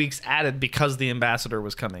got 3 weeks added because the ambassador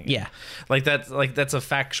was coming. Yeah. That's a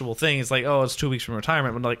factual thing. It's like, oh, it's 2 weeks from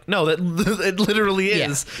retirement. But like, no, that it literally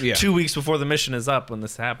is 2 weeks before the mission is up when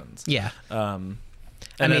this happens. Yeah. And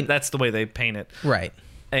I mean, that's the way they paint it. Right.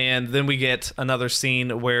 And then we get another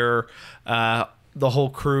scene where the whole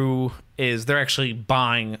crew they're actually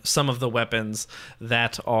buying some of the weapons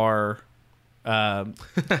that are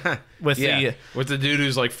with the dude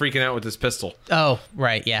who's like freaking out with his pistol. Oh,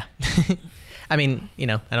 right. Yeah. I mean,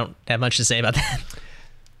 I don't have much to say about that.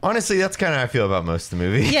 Honestly, that's kind of how I feel about most of the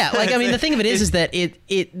movie. Yeah. Like, I mean, the thing of it is that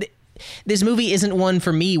this movie isn't one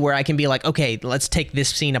for me where I can be like, okay, let's take this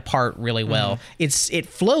scene apart really well. It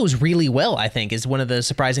flows really well, I think, is one of the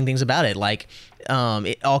surprising things about it. Like,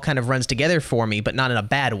 it all kind of runs together for me, but not in a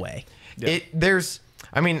bad way. Yeah.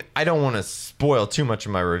 I don't want to spoil too much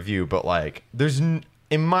of my review, but like, in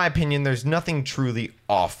my opinion, there's nothing truly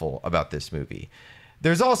awful about this movie.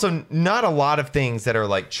 There's also not a lot of things that are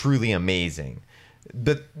like truly amazing,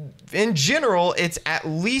 but in general, it's at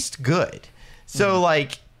least good. So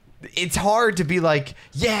like, it's hard to be like,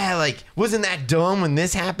 yeah, like, wasn't that dumb when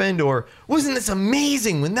this happened? Or wasn't this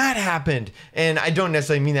amazing when that happened? And I don't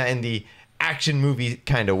necessarily mean that in the action movie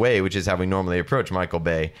kind of way, which is how we normally approach Michael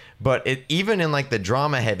Bay. But even in like the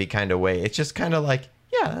drama heavy kind of way, it's just kind of like,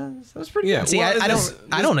 yeah, that was pretty good. See, I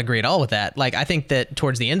don't agree at all with that. Like, I think that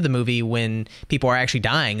towards the end of the movie, when people are actually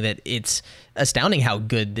dying, that it's astounding how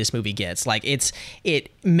good this movie gets. Like,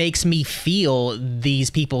 it makes me feel these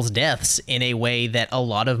people's deaths in a way that a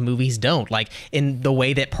lot of movies don't. Like, in the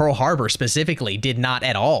way that Pearl Harbor specifically did not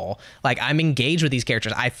at all. Like, I'm engaged with these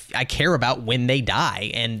characters. I care about when they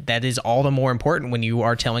die, and that is all the more important when you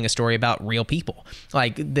are telling a story about real people.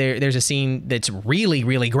 Like, there's a scene that's really,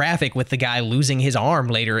 really graphic with the guy losing his arm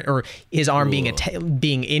later, or his arm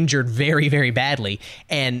being injured very, very badly,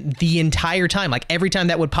 and the entire time, like, every time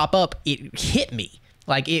that would pop up, it hit me.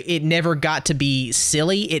 Like, it never got to be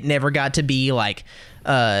silly. It never got to be like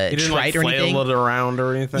trite or anything. Flail it around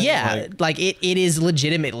or anything. Yeah, like it is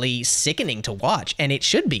legitimately sickening to watch, and it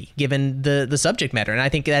should be, given the subject matter. And I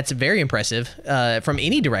think that's very impressive from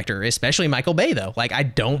any director, especially Michael Bay. Though, like, I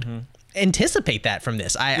don't anticipate that from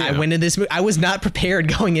this. I went into this. I was not prepared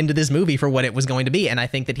going into this movie for what it was going to be, and I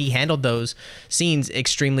think that he handled those scenes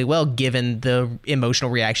extremely well, given the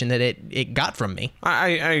emotional reaction that it got from me. I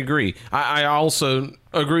agree. I also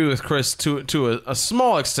agree with Chris to a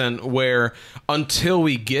small extent, where until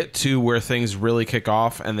we get to where things really kick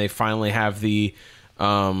off and they finally have the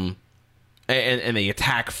and the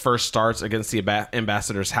attack first starts against the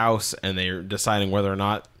ambassador's house, and they're deciding whether or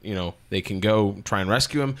not they can go try and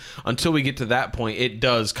rescue him. Until we get to that point, it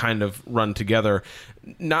does kind of run together,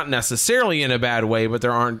 not necessarily in a bad way, but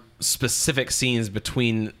there aren't specific scenes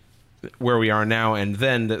between where we are now and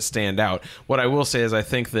then that stand out. What I will say is, I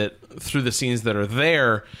think that through the scenes that are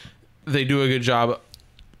there, they do a good job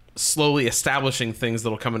slowly establishing things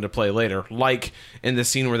that'll come into play later. Like in the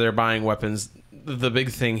scene where they're buying weapons, the big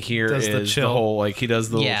thing here is the whole, like, he does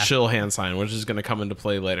the little chill hand sign, which is going to come into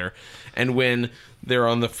play later. And when they're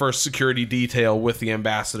on the first security detail with the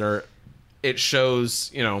ambassador, it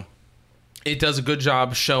shows, it does a good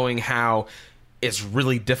job showing how it's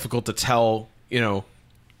really difficult to tell,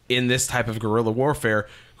 in this type of guerrilla warfare,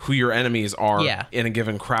 who your enemies are in a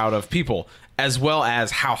given crowd of people, as well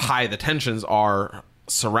as how high the tensions are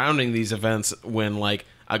surrounding these events when like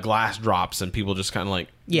a glass drops and people just kind of like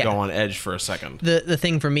go on edge for a second. The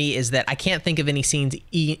thing for me is that I can't think of any scenes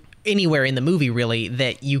anywhere in the movie really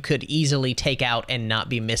that you could easily take out and not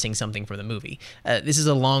be missing something from the movie. This is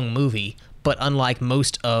a long movie, but unlike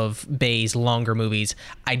most of Bay's longer movies,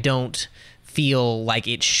 I don't feel like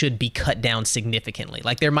it should be cut down significantly.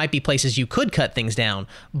 Like there might be places you could cut things down,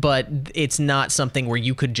 but it's not something where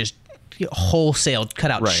you could just wholesale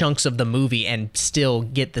cut out chunks of the movie and still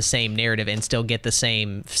get the same narrative and still get the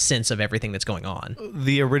same sense of everything that's going on.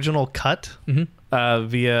 The original cut via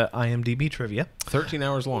IMDb trivia 13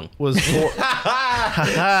 hours long was It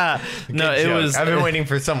was. I've been waiting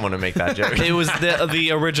for someone to make that joke. It was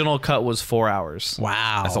the original cut was 4 hours.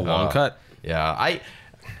 Wow. That's a long cut. Yeah,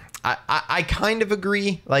 I kind of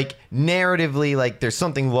agree. Like narratively, like there's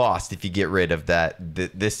something lost if you get rid of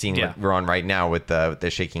this scene we're on right now with the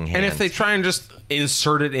shaking hands. And if they try and just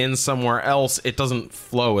insert it in somewhere else, it doesn't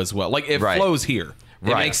flow as well. Like it flows here.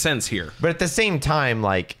 It makes sense here. But at the same time,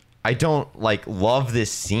 like I don't like love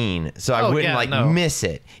this scene, so I wouldn't miss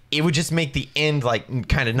it. It would just make the end like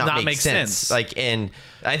kind of not make sense. Like, and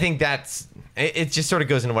I think that's it. Just sort of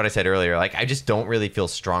goes into what I said earlier. Like, I just don't really feel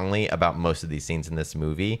strongly about most of these scenes in this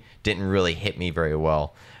movie. Didn't really hit me very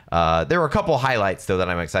well. There were a couple highlights though that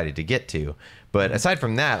I'm excited to get to. But aside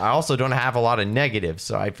from that, I also don't have a lot of negatives,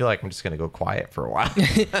 so I feel like I'm just going to go quiet for a while.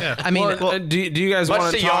 I mean, do you guys want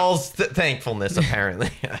much to to y'all's thankfulness,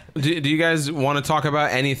 apparently. do you guys want to talk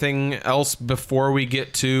about anything else before we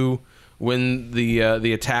get to when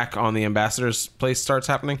the attack on the ambassador's place starts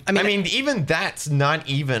happening? I mean, even that's not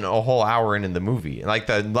even a whole hour in the movie. Like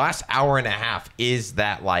the last hour and a half is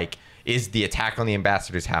the attack on the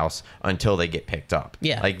ambassador's house until they get picked up.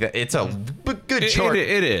 Yeah. Like it's a good chart.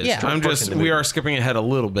 It is. Yeah. We are skipping ahead a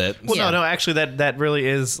little bit. Well, no, actually that really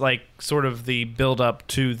is like sort of the build up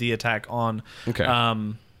to the attack on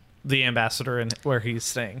the ambassador and where he's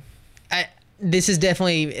staying. This is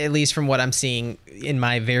definitely, at least from what I'm seeing in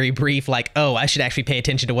my very brief, like, oh, I should actually pay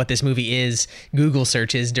attention to what this movie is, Google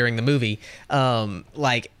searches during the movie.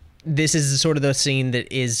 This is sort of the scene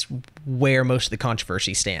that is where most of the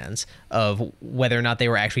controversy stands of whether or not they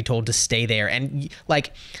were actually told to stay there. And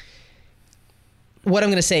like, what I'm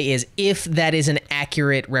going to say is, if that is an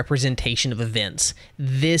accurate representation of events,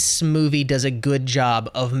 this movie does a good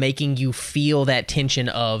job of making you feel that tension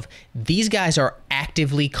of these guys are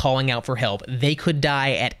actively calling out for help. They could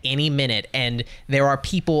die at any minute, and there are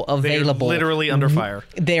people available. They're literally under fire.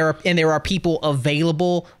 There are people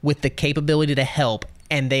available with the capability to help,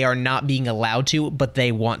 and they are not being allowed to, but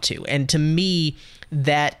they want to. And to me,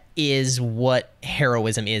 that is what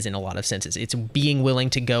heroism is in a lot of senses. It's being willing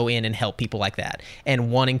to go in and help people like that,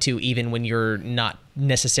 and wanting to even when you're not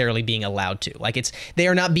necessarily being allowed to. Like, they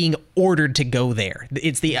are not being ordered to go there.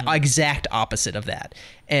 It's the exact opposite of that.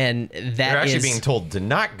 And that They're actually being told to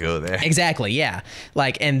not go there. Exactly, yeah.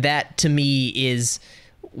 Like, and that to me is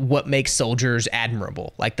what makes soldiers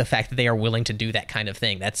admirable. Like the fact that they are willing to do that kind of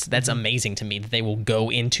thing. That's amazing to me, that they will go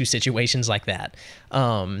into situations like that.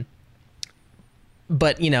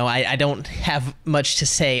 But, I don't have much to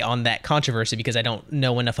say on that controversy because I don't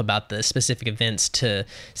know enough about the specific events to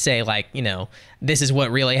say, like, this is what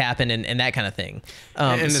really happened and that kind of thing.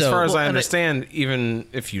 And as far as I understand, even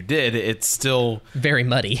if you did, it's still very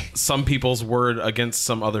muddy. Some people's word against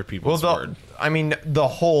some other people's word. I mean, the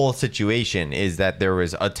whole situation is that there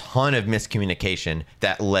was a ton of miscommunication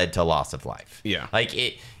that led to loss of life. Yeah. Like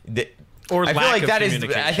Or I feel lack like of that is.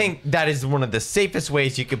 communication. I think that is one of the safest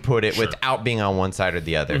ways you could put it without being on one side or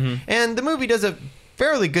the other. And the movie does a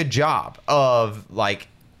fairly good job of like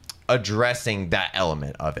addressing that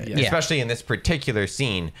element of it, especially in this particular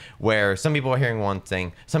scene where some people are hearing one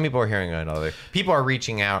thing, some people are hearing another. People are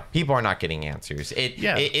reaching out, people are not getting answers.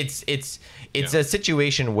 It's a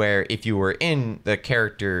situation where if you were in the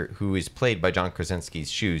character who is played by John Krasinski's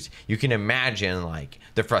shoes, you can imagine like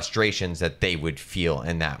the frustrations that they would feel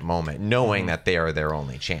in that moment, knowing that they are their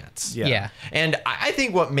only chance. Yeah. And I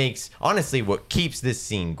think what keeps this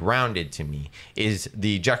scene grounded to me is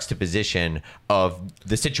the juxtaposition of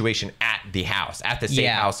the situation at the house, at the safe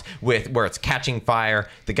house, where it's catching fire,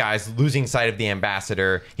 the guy's losing sight of the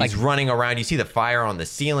ambassador, he's running around, you see the fire on the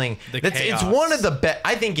ceiling. It's one of the best.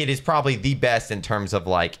 I think it is probably the best in terms of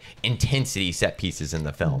like intensity set pieces in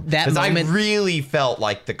the film. Because I really felt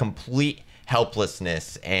like the complete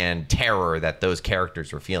helplessness and terror that those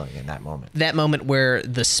characters were feeling in that moment. That moment where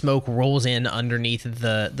the smoke rolls in underneath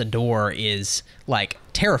the door is like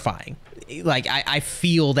terrifying. like I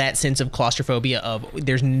feel that sense of claustrophobia of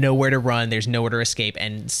there's nowhere to run, there's nowhere to escape,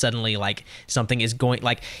 and suddenly like something is going,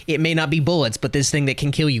 like it may not be bullets, but this thing that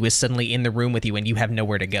can kill you is suddenly in the room with you and you have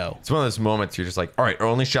nowhere to go. It's one of those moments you're just like, all right, our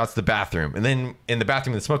only shot's the bathroom. And then in the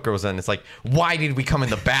bathroom, the smoke goes in. It's like, why did we come in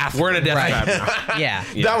the bathroom? We're in a death trap now. Yeah.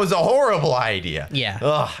 That was a horrible idea. Yeah.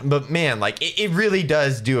 Ugh, but man, like it really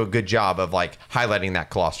does do a good job of like highlighting that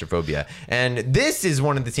claustrophobia. And this is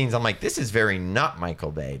one of the scenes I'm like, this is very not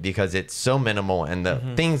Michael Bay because it's so minimal, and the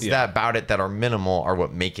things that about it that are minimal are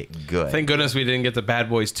what make it good. Thank goodness we didn't get the Bad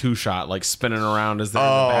Boys 2 shot, like spinning around as they're in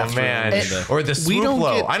the Oh bathroom. man, and the- or the swoop don't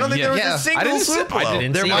low. get- I don't think there was yeah. a single I didn't swoop see- I low.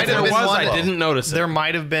 didn't There see might it. have there been was, one. I didn't notice it. There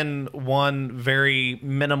might have been one very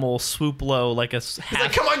minimal swoop low, like a He's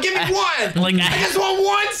like, come on, give me one. Like- I just want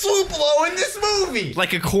one swoop low in this movie.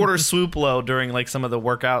 like a quarter swoop low during like some of the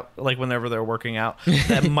workout, like whenever they're working out.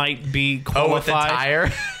 That might be with the qualified.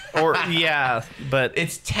 tire. Or yeah, but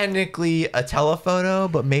It's technically a telephoto,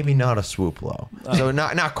 but maybe not a swoop low. So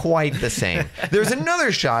not quite the same. There's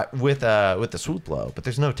another shot with the swoop low, but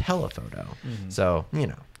there's no telephoto. So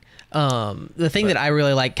The thing that I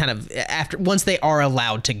really like, kind of after once they are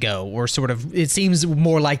allowed to go, or sort of, it seems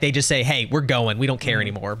more like they just say, "Hey, we're going. We don't care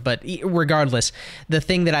anymore." But regardless, the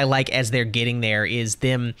thing that I like as they're getting there is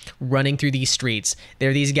them running through these streets.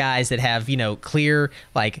 They're these guys that have clear,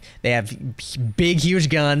 like they have big, huge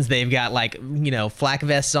guns. They've got like flak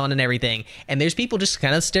vests on and everything. And there's people just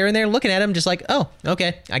kind of staring there, looking at them, just like, "Oh,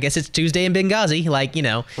 okay, I guess it's Tuesday in Benghazi." Like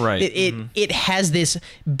Right. It has this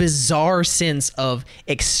bizarre sense of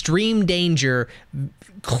extreme danger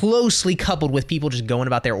closely coupled with people just going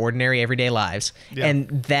about their ordinary everyday lives. Yeah. And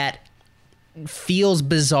that feels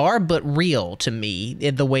bizarre but real to me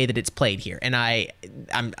in the way that it's played here. And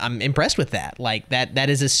I'm impressed with that. Like that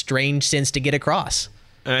is a strange sense to get across.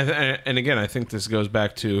 And again, I think this goes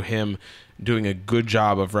back to him doing a good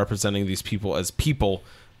job of representing these people as people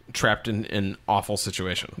trapped in an awful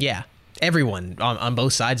situation. Yeah. Everyone on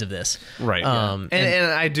both sides of this. Right. and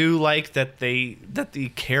I do like that the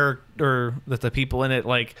people in it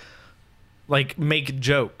like make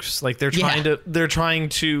jokes. Like they're trying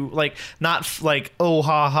to like not like, oh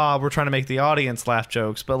ha ha, we're trying to make the audience laugh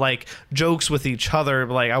jokes, but like jokes with each other.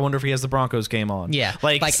 Like, I wonder if he has the Broncos game on. Yeah.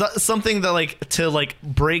 like something that like to like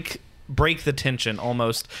break the tension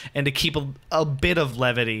almost, and to keep a bit of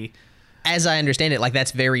levity. As I understand it, like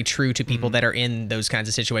that's very true to people that are in those kinds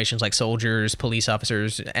of situations, like soldiers, police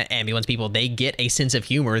officers, ambulance people. They get a sense of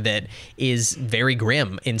humor that is very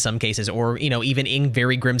grim in some cases, or even in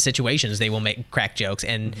very grim situations, they will make crack jokes,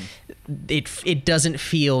 and it doesn't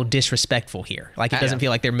feel disrespectful here. Like it doesn't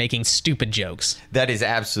feel like they're making stupid jokes. that is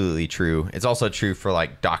absolutely true. It's also true for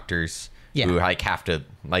like doctors. Yeah. Who like have to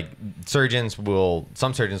like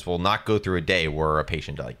some surgeons will not go through a day where a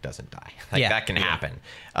patient like doesn't die. Like Yeah. that can happen.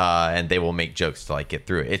 And they will make jokes to like get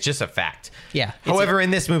through it. It's just a fact. Yeah. However,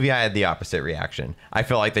 in this movie I had the opposite reaction. I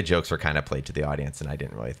feel like the jokes were kind of played to the audience, and I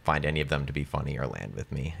didn't really find any of them to be funny or land with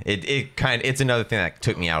me. It's another thing that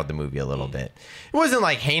took me out of the movie a little bit. It wasn't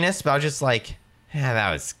like heinous, but I was just like,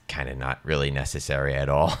 that was kind of not really necessary at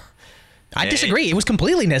all. I disagree. It was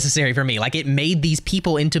completely necessary for me. Like it made these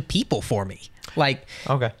people into people for me. Like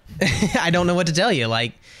Okay. I don't know what to tell you.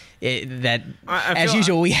 Like I as feel-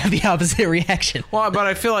 usual, we have the opposite reaction. Well, but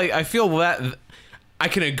I feel that I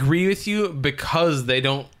can agree with you because they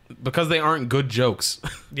aren't good jokes.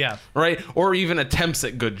 Yeah. Right? Or even attempts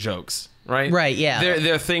at good jokes, right? Right, yeah.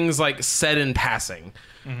 They're things like said in passing,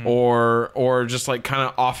 or just like kind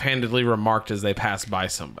of offhandedly remarked as they pass by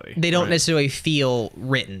somebody. They don't right? necessarily feel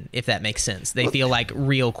written, if that makes sense. They feel like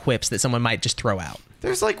real quips that someone might just throw out.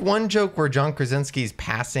 There's like one joke where John Krasinski's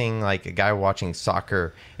passing like a guy watching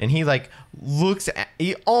soccer, and he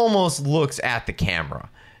almost looks at the camera.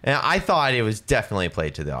 And I thought it was definitely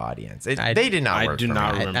played to the audience. They did not I work do for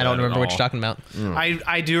not me. remember I don't that at remember what all. you're talking about.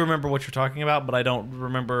 I do remember what you're talking about, but I don't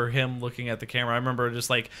remember him looking at the camera. I remember just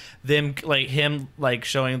like him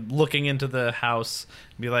looking into the house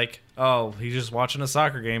and be like, oh, he's just watching a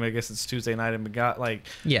soccer game. I guess it's Tuesday night and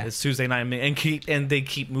it's Tuesday night and they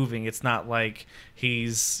keep moving. It's not like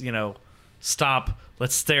he's stop.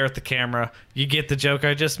 Let's stare at the camera. You get the joke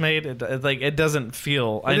I just made. It doesn't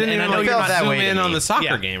feel. It didn't and I even know like you're not that zoom way to in on me. the soccer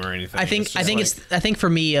Yeah. game or anything. I think for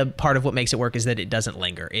me, a part of what makes it work is that it doesn't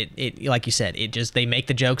linger. It like you said, they make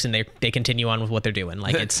the jokes and they continue on with what they're doing.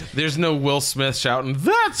 Like it's there's no Will Smith shouting,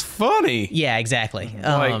 "That's funny." yeah, exactly.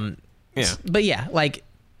 Yeah. But yeah,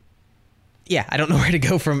 I don't know where to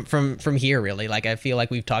go from here really. Like I feel like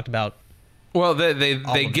we've talked about Well, they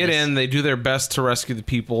of get this. in, they do their best to rescue the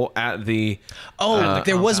people at the.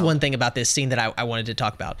 There was one thing about this scene that I wanted to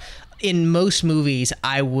talk about. In most movies,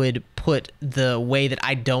 I would put the way that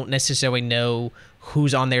I don't necessarily know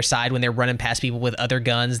who's on their side when they're running past people with other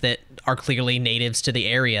guns that are clearly natives to the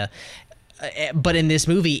area. But in this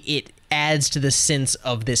movie, it adds to the sense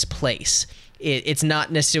of this place. It's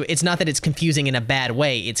not necessarily. It's not that it's confusing in a bad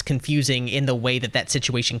way. It's confusing in the way that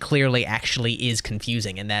situation clearly actually is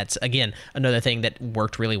confusing, and that's again another thing that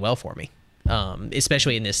worked really well for me.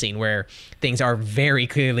 Especially in this scene where things are very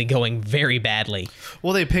clearly going very badly.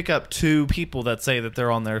 Well, they pick up two people that say that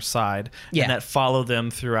they're on their side, Yeah. and that follow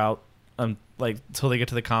them throughout, like till they get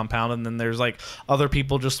to the compound, and then there's like other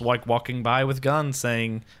people just like walking by with guns,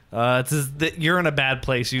 saying, "You're in a bad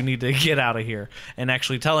place. You need to get out of here," and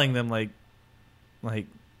actually telling them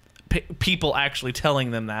people actually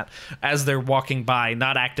telling them that as they're walking by,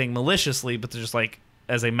 not acting maliciously, but they're just like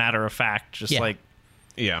as a matter of fact, just like.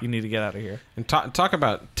 Yeah. You need to get out of here. And talk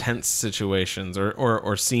about tense situations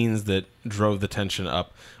or scenes that drove the tension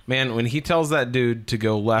up. Man, when he tells that dude to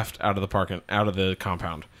go left out of the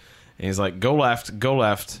compound, and he's like, go left, go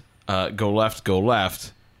left, go left, go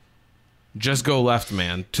left. Just go left,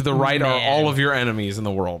 man. To the right are all of your enemies in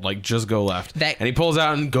the world. Like, just go left. And he pulls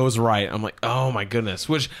out and goes right. I'm like, oh my goodness.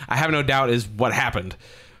 Which I have no doubt is what happened.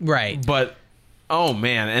 Right. But oh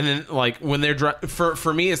man, and then like when they're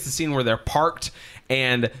for me, it's the scene where they're parked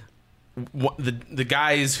and the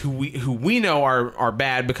guys who we know are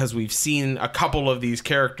bad because we've seen a couple of these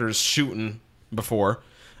characters shooting before.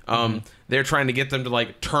 They're trying to get them to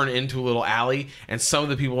like turn into a little alley, and some of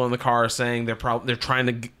the people in the car are saying they're trying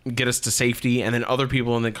to get us to safety, and then other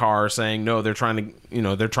people in the car are saying no, they're trying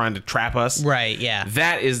to trap us. Right. Yeah.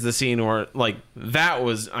 That is the scene where like that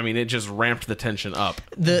was. I mean, it just ramped the tension up.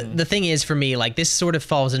 The thing is for me, like this sort of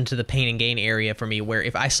falls into the pain and gain area for me, where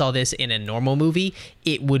if I saw this in a normal movie,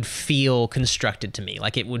 it would feel constructed to me,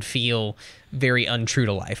 like it would feel very untrue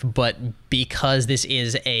to life. But because this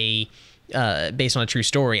is based on a true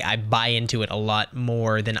story, I buy into it a lot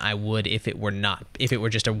more than I would if it were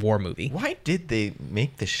just a war movie. Why did they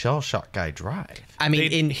make the shell shock guy drive? I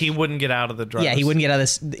mean, He wouldn't get out of the drugs. yeah, he wouldn't get out of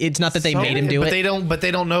this. It's not that they made him do but it. They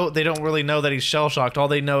don't know. They don't really know that he's shell shocked. All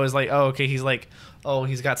they know is like, oh, okay, he's like, oh,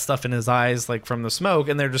 he's got stuff in his eyes like from the smoke,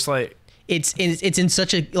 and they're just like. It's in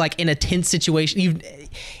such a like in a tense situation.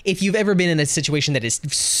 If you've ever been in a situation that is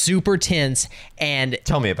super tense and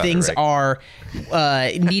Tell me about things it, Rick. are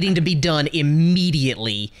needing to be done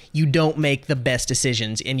immediately, you don't make the best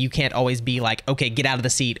decisions, and you can't always be like, okay, get out of the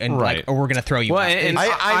seat, and Right. like, or we're gonna throw you Well, out. and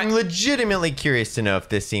I'm legitimately curious to know if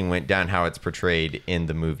this scene went down how it's portrayed in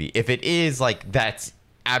the movie. If it is like that's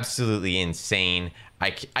absolutely insane,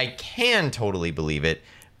 I can totally believe it.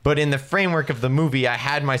 But in the framework of the movie, I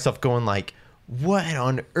had myself going like, what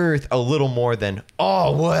on earth? A little more than,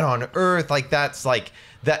 oh, what on earth? Like that's like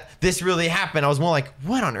that this really happened. I was more like,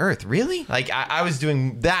 what on earth? Really? Like I was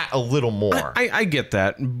doing that a little more. I get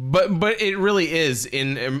that, but it really is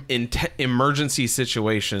in emergency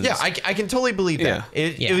situations. Yeah, I can totally believe that.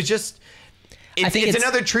 Yeah. It was just. I think It's it's-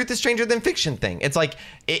 another truth is stranger than fiction thing. It's like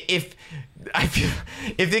if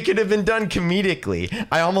it could have been done comedically,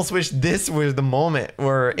 I almost wish this was the moment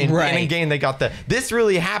where in a game they got this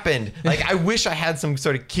really happened. Like I wish I had some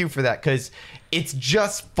sort of cue for that because it's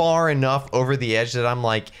just far enough over the edge that I'm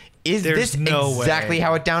like, is There's this no exactly way.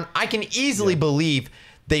 how it down? I can easily believe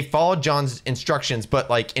they followed John's instructions, but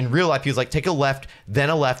like in real life, he was like, take a left, then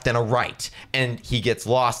a right. And he gets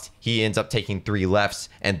lost. He ends up taking 3 lefts,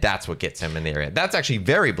 and that's what gets him in the area. That's actually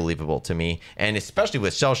very believable to me, and especially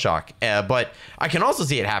with shell shock. But I can also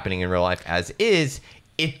see it happening in real life as is.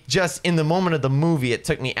 It just, in the moment of the movie, it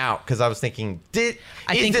took me out because I was thinking, is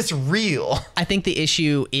this real? I think the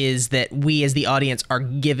issue is that we as the audience are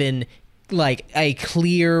given like a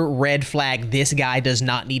clear red flag, this guy does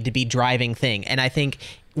not need to be driving thing. And I think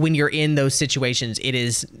when you're in those situations, it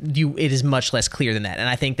is much less clear than that. And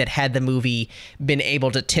I think that had the movie been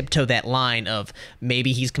able to tiptoe that line of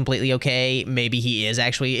maybe he's completely okay, maybe he is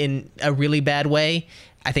actually in a really bad way,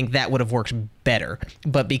 I think that would have worked better.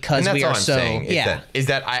 But because we are so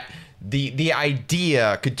the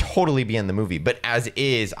idea could totally be in the movie, but as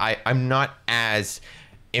is, I'm not as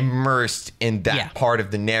immersed in that part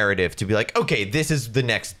of the narrative to be like, okay, this is the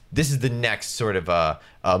next sort of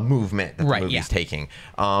movement that the movie's taking.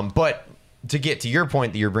 But to get to your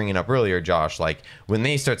point that you're bringing up earlier, Josh, like when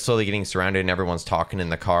they start slowly getting surrounded and everyone's talking in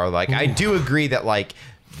the car, like I do agree that like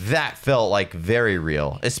that felt like very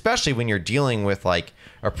real, especially when you're dealing with like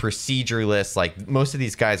a proceduralist. Like most of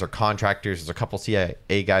these guys are contractors. There's a couple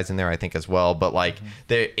CIA guys in there, I think, as well. But like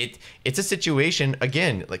it's a situation,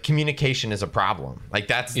 again, like communication is a problem. Like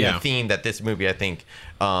that's the theme that this movie, I think,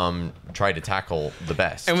 tried to tackle the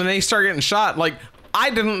best. And when they start getting shot, like, I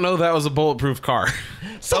didn't know that was a bulletproof car.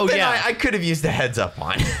 Something I could have used a heads up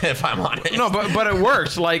on, if I'm honest. No, but it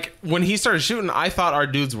worked. Like, when he started shooting, I thought our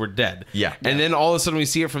dudes were dead. Yeah. And then all of a sudden we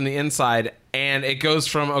see it from the inside, and it goes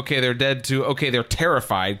from, okay, they're dead to, okay, they're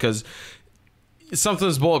terrified, because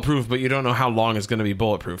something's bulletproof, but you don't know how long it's going to be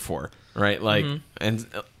bulletproof for, right? Like, and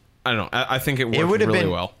I don't know. I think it worked really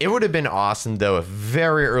well. It would have been awesome, though, if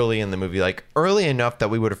very early in the movie, like early enough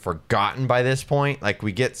that we would have forgotten by this point, like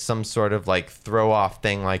we get some sort of like throw off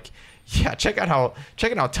thing, like, yeah, check out how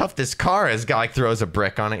tough this car is. Guy like throws a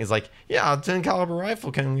brick on it. He's like, yeah, a 10 caliber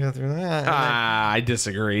rifle can go through that. I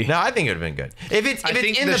disagree. No, I think it would have been good if it's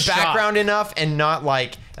in the background enough and not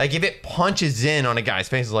like if it punches in on a guy's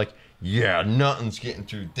face, it's like, yeah, nothing's getting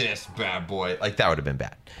through this bad boy. Like that would have been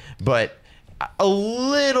bad, but a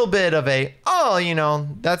little bit of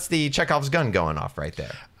that's the Chekhov's gun going off right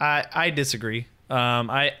there. I disagree.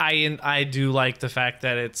 I do like the fact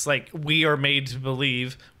that it's like we are made to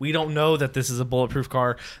believe we don't know that this is a bulletproof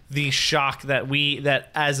car. The shock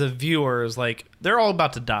that as a viewer is like they're all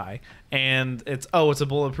about to die, and it's a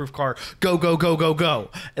bulletproof car. Go go go go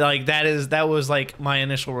go! Like that was like my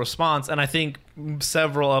initial response, and I think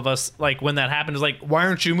several of us, like when that happened, is like, why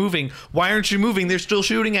aren't you moving? Why aren't you moving? They're still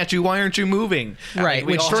shooting at you. Why aren't you moving? Right.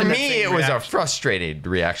 Which for me, it was a frustrated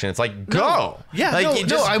reaction. It's like, go. Yeah. Like,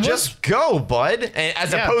 just go, bud. And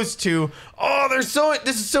as opposed to,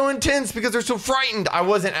 this is so intense because they're so frightened. I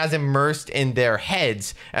wasn't as immersed in their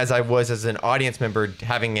heads as I was as an audience member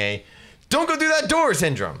having a don't go through that door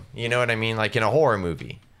syndrome. You know what I mean? Like in a horror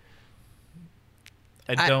movie.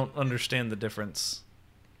 I don't understand the difference.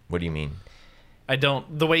 What do you mean? I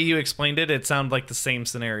don't. The way you explained it, it sounded like the same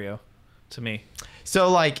scenario to me. So,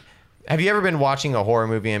 like, have you ever been watching a horror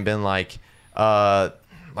movie and been like, don't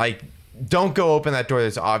go open that door.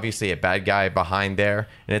 There's obviously a bad guy behind there.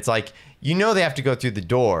 And it's like, they have to go through the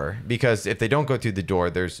door because if they don't go through the door,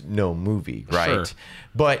 there's no movie, right? Sure.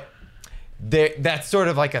 But that's sort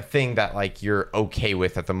of like a thing that, like, you're okay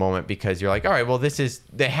with at the moment because you're like, all right, well,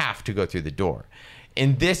 they have to go through the door.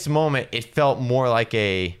 In this moment, it felt more like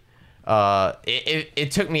it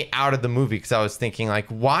took me out of the movie because I was thinking, like,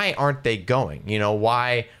 why aren't they going?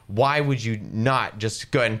 Why would you not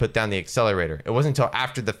just go ahead and put down the accelerator? It wasn't until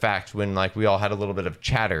after the fact when, like, we all had a little bit of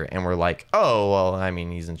chatter and we're like, oh, well, I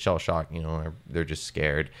mean, he's in shell shock, they're just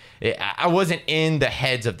scared. I wasn't in the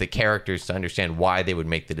heads of the characters to understand why they would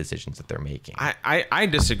make the decisions that they're making. I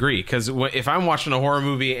disagree, because if I'm watching a horror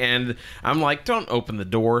movie and I'm like, don't open the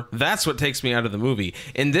door, that's what takes me out of the movie.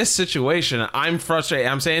 In this situation, I'm frustrated.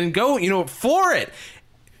 I'm saying, go, floor it.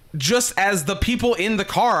 Just as the people in the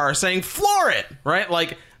car are saying, floor it, right?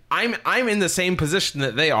 Like, I'm in the same position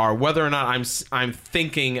that they are, whether or not I'm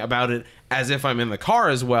thinking about it as if I'm in the car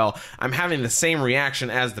as well. I'm having the same reaction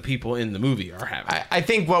as the people in the movie are having. I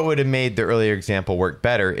think what would have made the earlier example work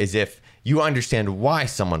better is if you understand why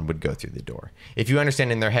someone would go through the door. If you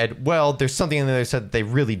understand in their head, well, there's something in their head that they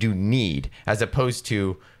really do need, as opposed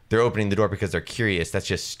to they're opening the door because they're curious. That's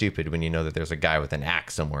just stupid when you know that there's a guy with an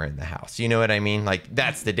axe somewhere in the house. You know what I mean? Like,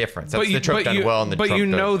 that's the difference. That's the trope done well and the trope done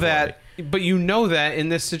poorly. But you know that in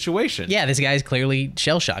this situation. Yeah, this guy's clearly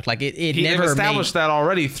shell shocked. Like he never established that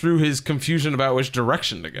already through his confusion about which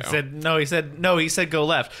direction to go. He said go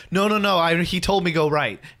left. No. He told me go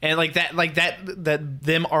right. And that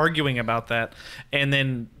them arguing about that, and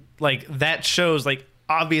then like that shows like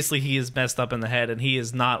obviously he is messed up in the head and he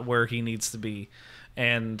is not where he needs to be.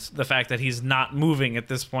 And the fact that he's not moving at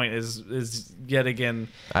this point is yet again.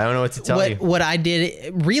 I don't know what to tell you. What I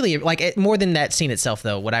did really, like, more than that scene itself,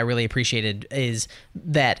 though, what I really appreciated is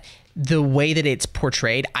that the way that it's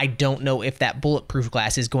portrayed, I don't know if that bulletproof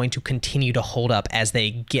glass is going to continue to hold up as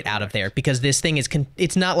they get out of there, because this thing is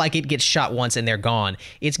it's not like it gets shot once and they're gone.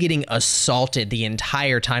 It's getting assaulted the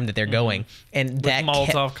entire time that they're going, and with that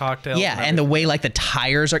Molotov cocktail. Yeah, and the way like the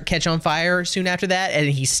tires catch on fire soon after that, and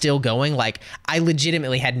he's still going. Like, I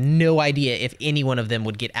legitimately had no idea if any one of them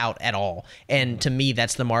would get out at all, and to me,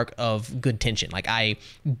 that's the mark of good tension. Like, I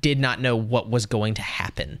did not know what was going to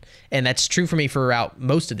happen, and that's true for me throughout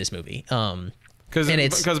most of this movie.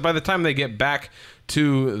 Because by the time they get back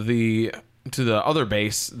to the other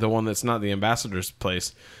base, the one that's not the ambassador's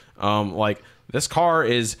place, like, this car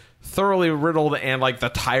is thoroughly riddled and like the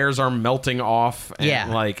tires are melting off.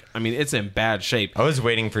 And, like, I mean, it's in bad shape. I was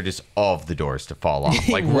waiting for just all of the doors to fall off.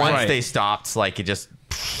 Like, once they stopped, like, it just.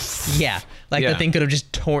 Yeah, like the thing could have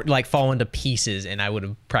just torn, like fallen to pieces, and I would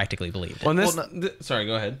have practically believed it. Well, this, Well, sorry,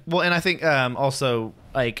 go ahead. Well, and I think also,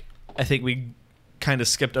 like, I think we kind of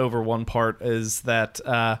skipped over one part is that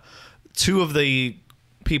two of the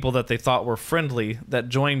people that they thought were friendly that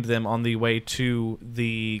joined them on the way to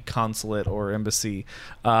the consulate or embassy,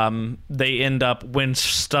 they end up, when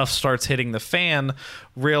stuff starts hitting the fan,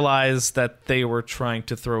 realize that they were trying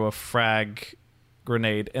to throw a frag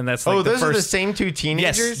grenade, and that's like those the are the first. same two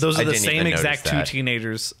teenagers. Yes, those I are the didn't same even exact notice two that.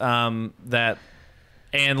 teenagers that,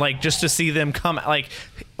 and like just to see them come like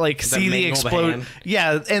see the mangled explode. hand.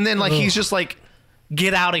 Yeah, and then like he's just like,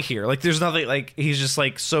 get out of here. Like there's nothing, like he's just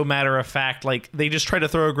like so matter of fact, like they just try to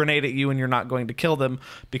throw a grenade at you and you're not going to kill them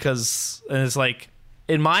because, and it's like,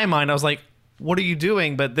 in my mind I was like, what are you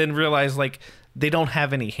doing? But then realized like they don't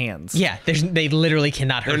have any hands. Yeah, they literally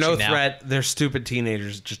cannot hurt They're no you now. threat. They're stupid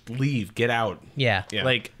teenagers. Just leave. Get out. Yeah. Yeah.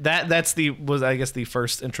 Like was I guess the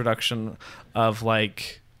first introduction of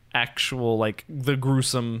like actual like the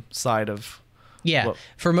gruesome side of. Yeah. Well-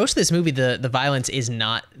 For most of this movie, the violence is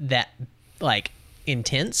not that like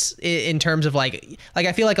intense in terms of like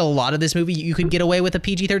I feel like a lot of this movie you could get away with a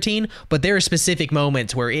PG-13, but there are specific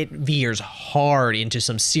moments where it veers hard into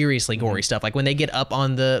some seriously gory stuff. Like when they get up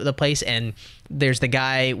on the place and there's the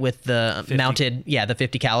guy with the 50. mounted, the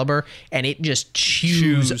 50 caliber, and it just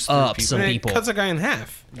chews Chews through up people. some And it people. cuts a guy in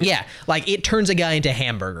half. Yeah, like it turns a guy into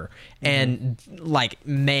hamburger, and like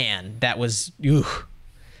man, that was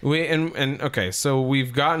We and okay, so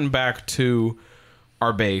we've gotten back to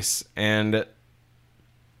our base, and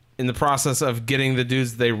in the process of getting the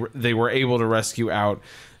dudes they were able to rescue out,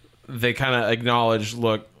 they kind of acknowledge,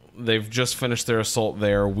 look, they've just finished their assault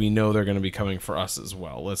there. We know they're going to be coming for us as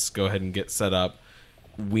well. Let's go ahead and get set up.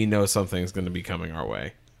 We know something's going to be coming our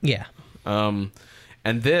way. yeah.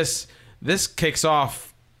 And this kicks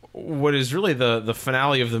off what is really the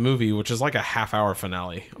finale of the movie, which is like a half-hour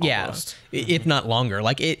finale almost. Yeah, if not longer.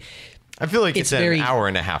 Like it. I feel like it's, It's very- an hour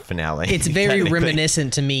and a half finale. It's very technically.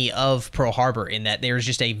 reminiscent to me of Pearl Harbor in that there's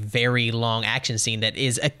just a very long action scene that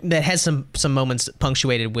has some moments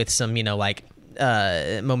punctuated with some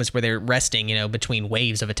moments where they're resting between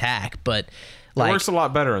waves of attack, but It like works a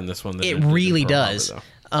lot better in this one than it did in really Pearl Harbor, does. though.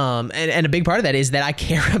 And a big part of that is that I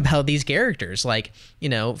care about these characters. Like,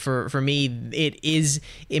 for me, it is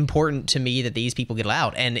important to me that these people get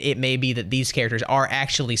out. And it may be that these characters are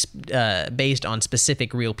actually based on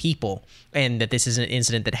specific real people and that this is an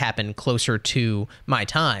incident that happened closer to my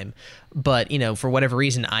time. But, for whatever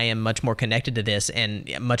reason, I am much more connected to this and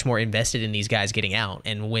much more invested in these guys getting out.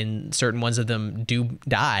 And when certain ones of them do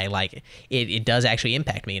die, like, it does actually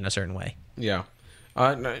impact me in a certain way. Yeah.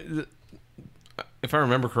 No, if I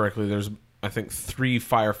remember correctly, there's, I think, 3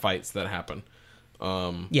 firefights that happen.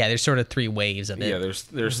 Yeah, there's sort of 3 waves of it. Yeah,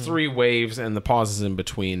 there's 3 waves and the pauses in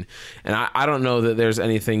between. And I don't know that there's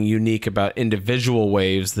anything unique about individual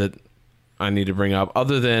waves that I need to bring up,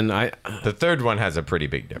 other than The third one has a pretty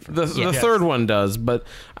big difference. the third one does. But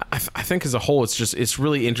I think as a whole, it's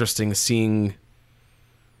really interesting seeing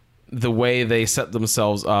the way they set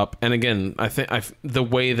themselves up. And again, I think the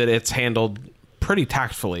way that it's handled pretty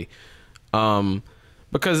tactfully.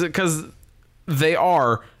 Because they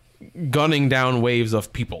are gunning down waves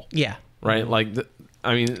of people. Yeah. Right? Like,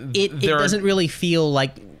 It there are- doesn't really feel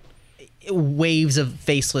like waves of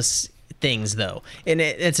faceless things, though. And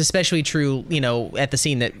it's especially true, at the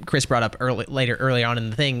scene that Chris brought up early on in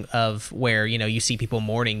the thing of where, you see people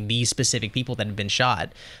mourning these specific people that have been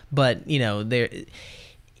shot. But, there...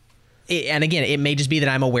 And again, it may just be that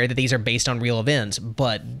I'm aware that these are based on real events,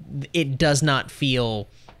 but it does not feel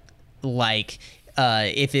like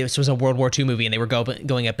if this was a World War II movie and they were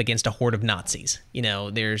going up against a horde of Nazis.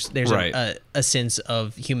 There's Right. a sense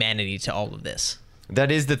of humanity to all of this.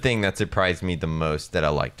 That is the thing that surprised me the most that I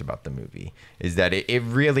liked about the movie, is that it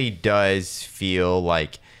really does feel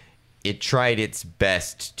like it tried its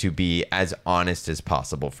best to be as honest as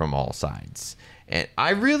possible from all sides. And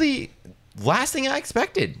last thing I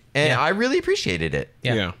expected, and Yeah. I really appreciated it.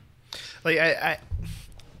 Yeah. Like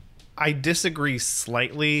I disagree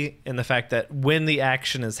slightly in the fact that when the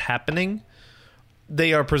action is happening,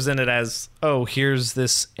 they are presented as, oh, here's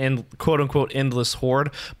this quote unquote endless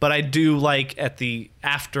horde. But I do like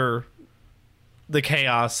after the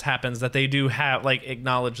chaos happens that they do have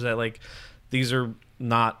acknowledge that these are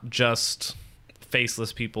not just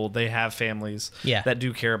faceless people. They have families that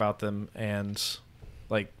do care about them, and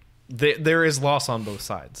there is loss on both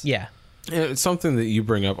sides. Yeah. It's something that you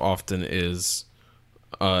bring up often is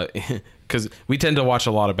because we tend to watch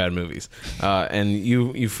a lot of bad movies, and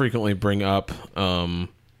you frequently bring up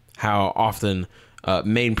how often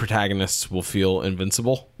main protagonists will feel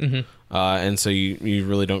invincible. And so you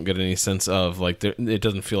really don't get any sense of like it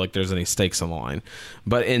doesn't feel like there's any stakes on the line.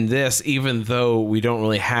 But in this, even though we don't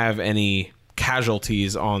really have any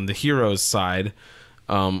casualties on the hero's side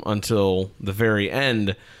until the very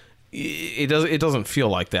end, it doesn't feel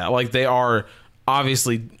like that. Like they are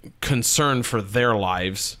obviously concerned for their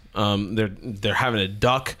lives. They're having to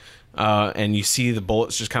duck. And you see the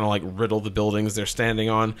bullets just kind of like riddle the buildings they're standing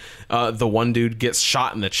on. The one dude gets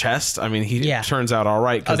shot in the chest. I mean, he turns out all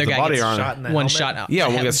right because the body armor. One shot out.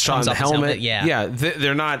 One gets shot in the helmet. Yeah.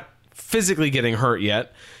 They're not physically getting hurt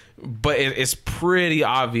yet, but it's pretty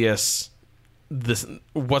obvious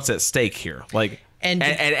what's at stake here. Like, and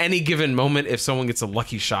at any given moment, if someone gets a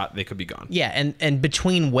lucky shot, they could be gone. Yeah, and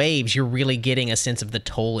between waves, you're really getting a sense of the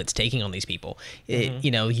toll it's taking on these people.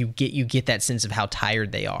 You get that sense of how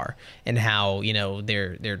tired they are and how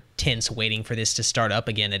they're tense, waiting for this to start up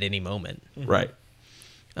again at any moment. Right.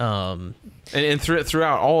 And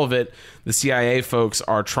throughout all of it, the CIA folks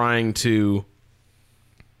are trying to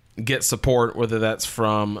get support, whether that's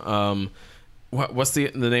from what's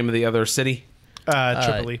the name of the other city?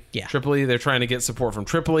 Tripoli. Tripoli. They're trying to get support from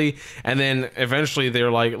Tripoli, and then eventually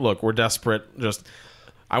they're like, "Look, we're desperate.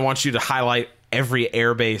 I want you to highlight every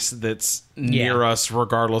airbase that's near us,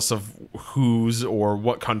 regardless of whose or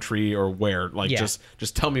what country or where. Like, just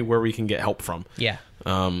tell me where we can get help from." Yeah.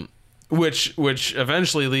 Which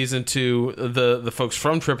eventually leads into the folks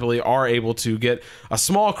from Tripoli are able to get a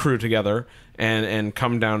small crew together and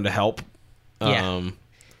come down to help.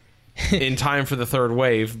 In time for the third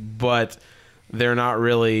wave, but they're not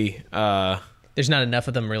really there's not enough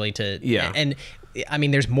of them really to and I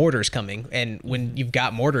mean there's mortars coming, and when you've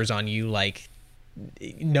got mortars on you, like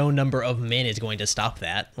no number of men is going to stop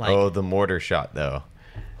that. Like, the mortar shot though.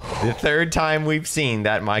 The third time we've seen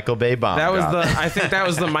that Michael Bay bomb. I think that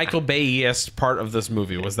was the Michael Bay-iest part of this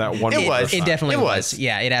movie, was that one. It definitely was.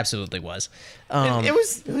 Yeah, it absolutely was. It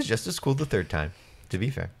was just as cool the third time, to be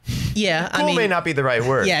fair. Yeah, cool, I mean, may not be the right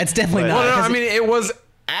word. Yeah, it's definitely not. Well, no, I mean, it was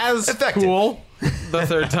as effective. Cool the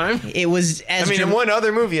third time. It was as. I mean, in one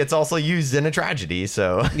other movie, it's also used in a tragedy.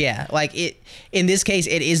 So yeah, like it. In this case,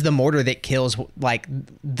 it is the mortar that kills like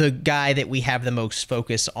the guy that we have the most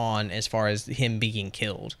focus on as far as him being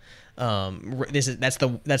killed. That's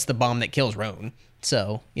the bomb that kills Roan.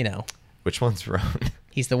 So which one's Roan?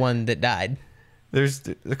 He's the one that died. There's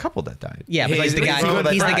a couple that died. Yeah, but he's the guy of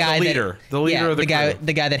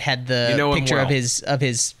the guy that had the picture of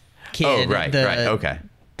his kid. Oh, right, okay.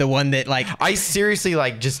 The one that I seriously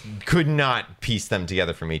just could not piece them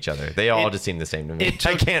together from each other. They all just seem the same to me. I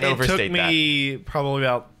can't overstate that. It took me probably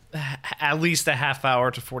about at least a half hour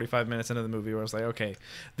to 45 minutes into the movie where I was like, okay,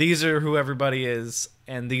 these are who everybody is,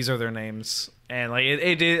 and these are their names, and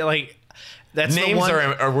that's names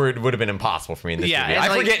would have been impossible for me in this movie.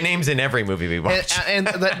 I forget names in every movie we watch, and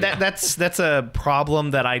that's a problem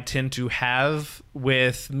that I tend to have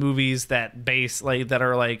with movies that that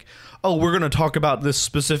are like, oh, we're gonna talk about this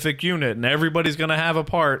specific unit and everybody's gonna have a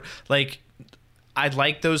part. Like, I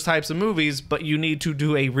like those types of movies, but you need to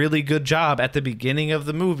do a really good job at the beginning of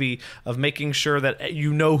the movie of making sure that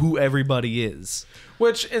you know who everybody is.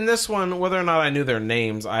 Which in this one, whether or not I knew their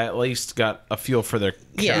names, I at least got a feel for their.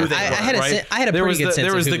 Yeah, I had a pretty good sense.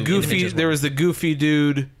 There was the goofy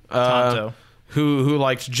dude, Tonto, who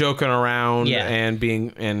liked joking around and being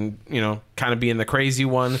kind of being the crazy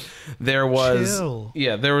one. There was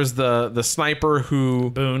there was the sniper who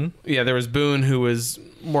Boone. Yeah, there was Boone who was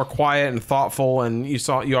more quiet and thoughtful, and you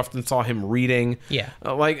often saw him reading. Yeah,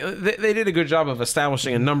 they did a good job of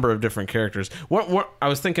establishing a number of different characters. What I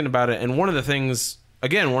was thinking about it, and one of the things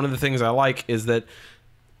I like is that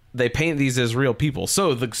they paint these as real people.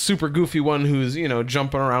 So the super goofy one who's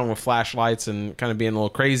jumping around with flashlights and kind of being a little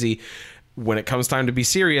crazy, when it comes time to be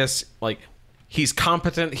serious, he's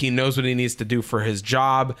competent. He knows what he needs to do for his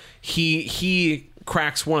job. He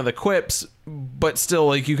cracks one of the quips, but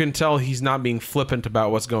still, you can tell he's not being flippant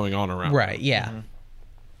about what's going on around. Right. Yeah.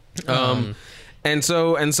 And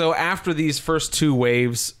so after these first two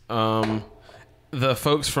waves, the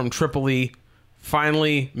folks from Tripoli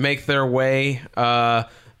finally make their way,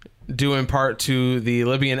 due in part to the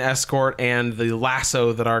Libyan escort and the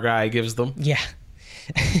lasso that our guy gives them. Yeah.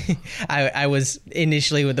 I was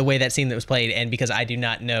initially, with the way that scene that was played, and because I do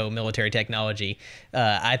not know military technology,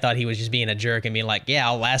 I thought he was just being a jerk and being like, yeah,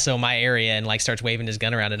 I'll lasso my area, and starts waving his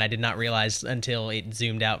gun around. And I did not realize until it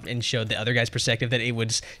zoomed out and showed the other guy's perspective that it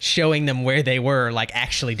was showing them where they were,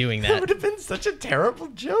 actually doing that. That would have been such a terrible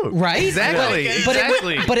joke. Right? Exactly.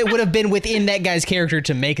 But it would have been within that guy's character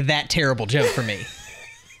to make that terrible joke for me.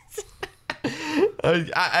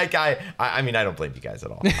 I mean, I don't blame you guys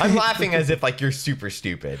at all. I'm laughing as if like you're super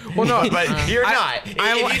stupid. Well, no, but you're not.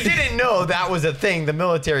 If you didn't know that was a thing the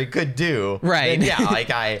military could do, Right. then yeah, like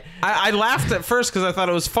I laughed at first because I thought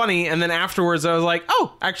it was funny, and then afterwards I was like,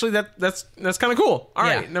 "Oh, actually, that's kind of cool." All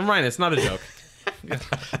right, Yeah. never mind. It's not a joke.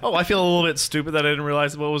 Oh, I feel a little bit stupid that I didn't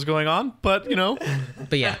realize what was going on, but you know.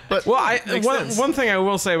 But yeah. But Well, makes sense. one thing I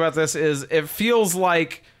will say about this is it feels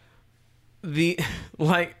like the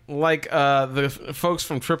the folks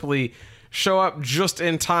from Tripoli show up just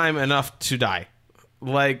in time enough to die.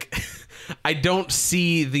 Like I don't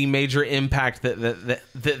see the major impact that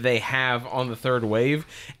they have on the third wave,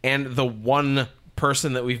 and the one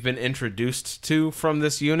person that we've been introduced to from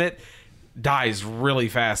this unit dies really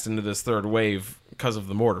fast into this third wave because of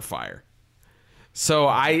the mortar fire. So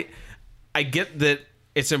I get that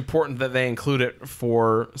it's important that they include it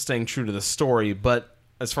for staying true to the story, but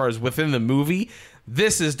as far as within the movie,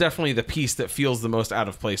 this is definitely the piece that feels the most out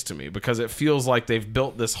of place to me because it feels like they've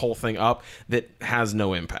built this whole thing up that has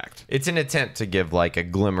no impact. it's an attempt to give like a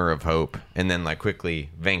glimmer of hope and then like quickly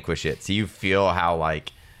vanquish it. So you feel how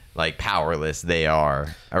like powerless they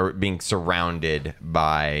are being surrounded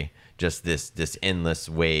by just this endless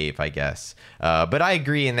wave, I guess. But I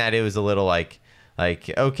agree in that it was a little like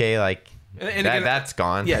okay, like And again, that's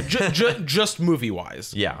gone. Yeah, just movie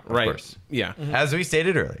wise. Yeah, of right. course. Yeah. As we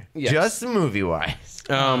stated earlier, Yes. just movie wise.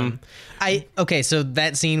 Okay, so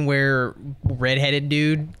that scene where redheaded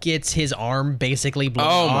dude gets his arm basically blown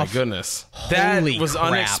Oh my off. goodness, that Holy was crap.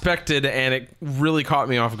 unexpected, and it really caught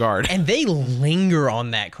me off guard. And they linger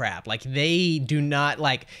on that crap. Like they do not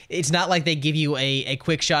like. It's not like they give you a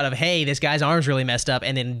quick shot of, hey, this guy's arm's really messed up,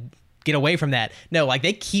 and then get away from that. No, like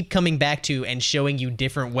they keep coming back to and showing you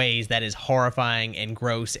different ways that is horrifying and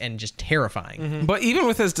gross and just terrifying. But even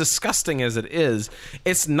with as disgusting as it is,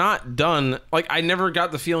 it's not done. Like I never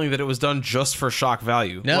got the feeling that it was done just for shock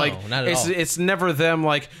value. No, like, not at all. It's never them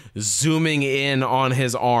like zooming in on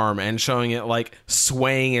his arm and showing it like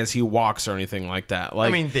swaying as he walks or anything like that. Like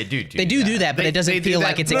I mean, they do They do that, but They- it doesn't they do feel that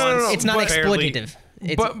like it's once, it's not but fairly. exploitative.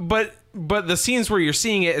 It's, but the scenes where you're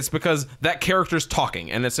seeing it, it's because that character's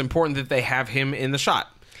talking, and it's important that they have him in the shot.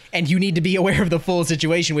 and you need to be aware of the full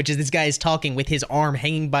situation, which is this guy is talking with his arm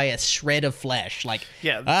hanging by a shred of flesh. Like,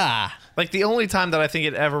 Yeah. Like the only time that I think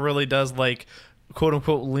it ever really does like quote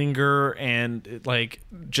unquote linger and like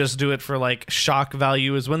just do it for like shock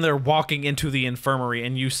value is when they're walking into the infirmary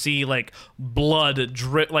and you see like blood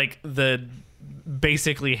drip, like the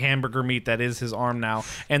basically hamburger meat that is his arm now,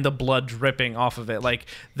 and the blood dripping off of it. Like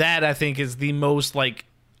that I think is the most like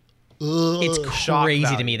it's shock crazy to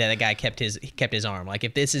value. me that the guy kept his arm. Like,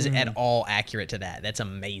 if this is at all accurate to that, that's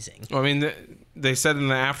amazing. I mean, they said in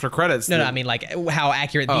the after credits. No, that, I mean like how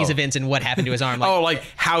accurate these Oh. events and what happened to his arm. Like, like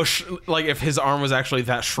how like if his arm was actually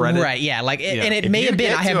that shredded. right? Yeah, like, and it If may you have been.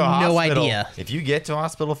 get I have to a no hospital- idea. If you get to a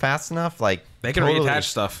hospital fast enough, like They can totally- reattach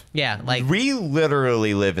stuff. Yeah, like We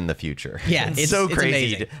literally live in the future. Yeah, it's so it's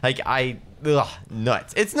crazy. amazing.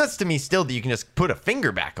 Nuts. It's nuts to me still that you can just put a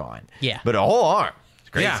finger back on. Yeah. But a whole arm. It's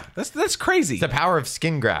crazy. Yeah, that's crazy. It's the power of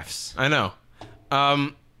skin grafts. I know.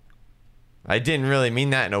 I didn't really mean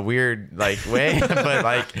that in a weird like way, but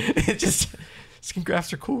like it just skin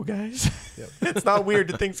grafts are cool, guys. It's not weird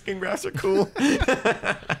to think skin grafts are cool.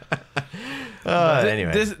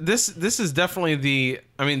 Anyway, This is definitely the.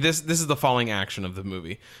 I mean, this is the falling action of the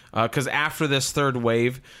movie, because after this third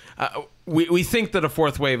wave, we think that a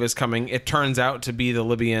fourth wave is coming. It turns out to be the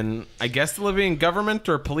Libyan, I guess, the Libyan government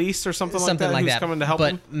or police or something like that, who's coming to help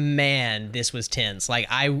but him. man, this was tense. Like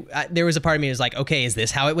I there was a part of me that was like, okay, is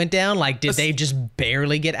this how it went down? Like, did they just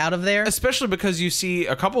barely get out of there? Especially because you see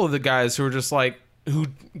a couple of the guys who are just like who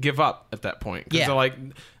give up at that point. 'Cause Yeah. they're like,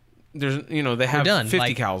 there's they have done. 50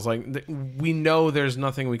 Like- cals. Like we know there's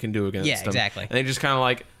nothing we can do against Yeah, them. exactly. And they just kind of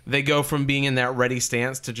like they go from being in that ready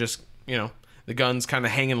stance to just the guns kind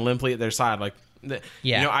of hanging limply at their side. Like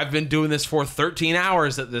Yeah. I've been doing this for 13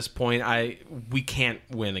 hours at this point. We can't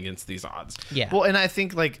win against these odds. Yeah. Well, and I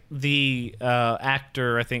think like the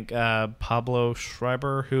actor, I think Pablo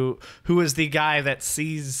Schreiber, who is the guy that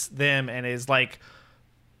sees them and is like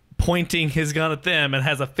pointing his gun at them and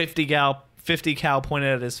has a 50 cal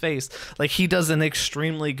pointed at his face. Like he does an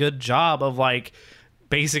extremely good job of like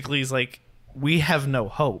basically he's like, we have no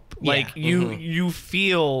hope. Yeah. Like you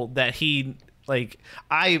feel that he. Like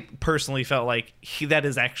I personally felt like that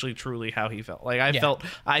is actually truly how he felt. Like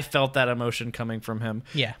I felt that emotion coming from him.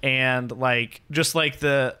 Yeah. And like just like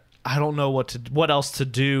I don't know what else to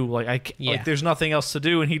do. Like like there's nothing else to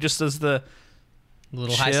do, and he just does the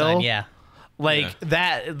little high chill. sign. Yeah.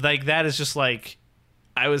 that is just like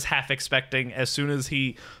I was half expecting as soon as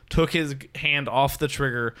he took his hand off the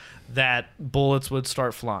trigger that bullets would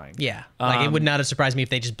start flying. Yeah, like it would not have surprised me if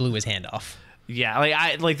they just blew his hand off.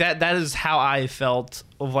 Yeah, like that is how I felt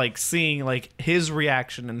of like seeing like his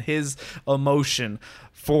reaction and his emotion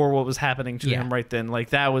for what was happening to him right then.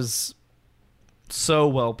 Like that was so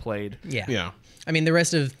well played. Yeah. I mean, the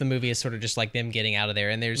rest of the movie is sort of just like them getting out of there,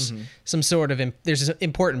 and there's some sort of there's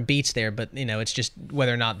important beats there, but it's just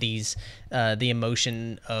whether or not these the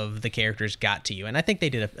emotion of the characters got to you, and I think they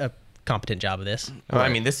did a competent job of this. I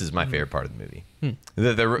mean, this is my favorite part of the movie.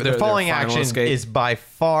 The falling their final action escape. is by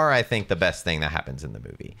far, I think, the best thing that happens in the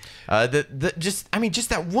movie. Just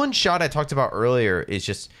that one shot I talked about earlier is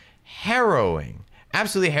just harrowing,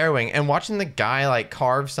 absolutely harrowing. And watching the guy like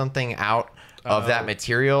carve something out of that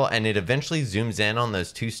material, and it eventually zooms in on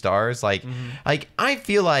those two stars. Like I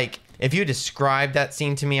feel like if you described that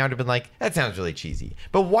scene to me, I would have been like, that sounds really cheesy.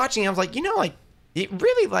 But watching it, I was like, like it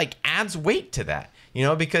really like adds weight to that.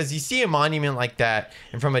 Because you see a monument like that,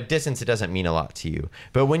 and from a distance, it doesn't mean a lot to you.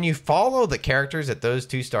 But when you follow the characters that those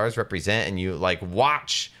two stars represent, and you like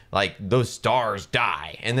watch like those stars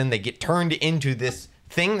die, and then they get turned into this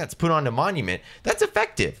thing that's put on a monument, that's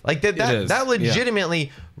effective. Like that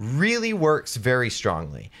legitimately really works very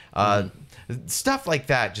strongly. Stuff like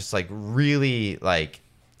that just like really like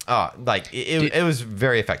it was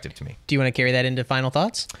very effective to me. Do you want to carry that into final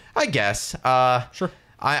thoughts? I guess. Sure.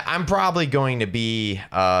 I'm probably going to be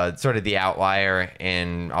sort of the outlier,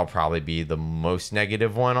 and I'll probably be the most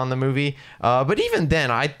negative one on the movie. But even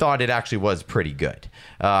then, I thought it actually was pretty good.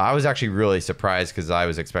 I was actually really surprised because I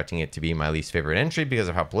was expecting it to be my least favorite entry because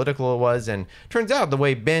of how political it was. And turns out the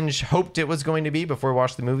way Binge hoped it was going to be before we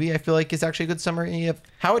watched the movie, I feel like is actually a good summary of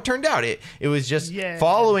how it turned out. It was just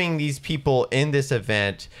following these people in this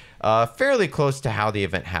event fairly close to how the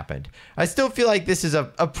event happened. I still feel like this is a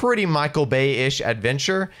pretty Michael Bay-ish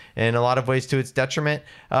adventure in a lot of ways to its detriment,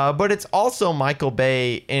 but it's also Michael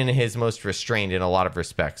Bay in his most restrained in a lot of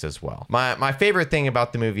respects as well. My favorite thing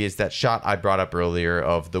about the movie is that shot I brought up earlier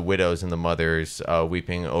of the widows and the mothers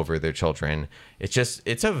weeping over their children.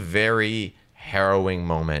 It's a very harrowing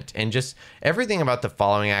moment, and just everything about the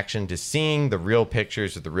following action, to seeing the real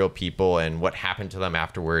pictures of the real people and what happened to them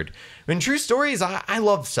afterward. In true stories, I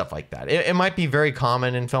love stuff like that. It might be very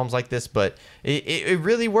common in films like this, but it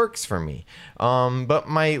really works for me. But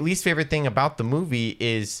my least favorite thing about the movie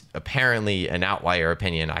is apparently an outlier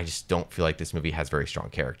opinion. I just don't feel like this movie has very strong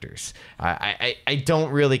characters. I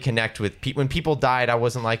don't really connect with when people died. I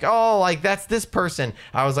wasn't like, oh, like that's this person.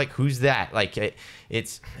 I was like, who's that? Like it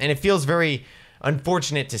feels very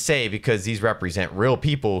unfortunate to say because these represent real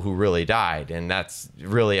people who really died, and that's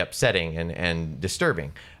really upsetting and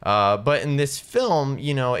disturbing. But in this film,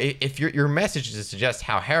 if your message is to suggest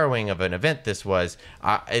how harrowing of an event this was,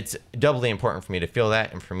 it's doubly important for me to feel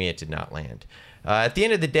that, and for me it did not land. At the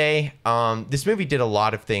end of the day, this movie did a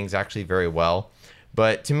lot of things actually very well.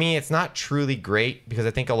 But to me, it's not truly great because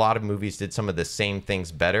I think a lot of movies did some of the same things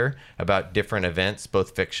better about different events,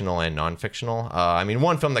 both fictional and non-fictional. I mean,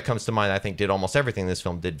 one film that comes to mind I think did almost everything this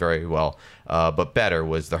film did very well, but better,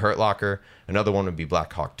 was The Hurt Locker. Another one would be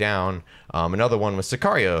Black Hawk Down. Another one was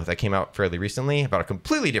Sicario that came out fairly recently about a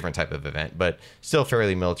completely different type of event, but still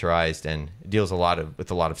fairly militarized and deals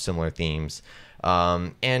with a lot of similar themes.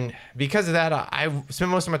 And because of that, I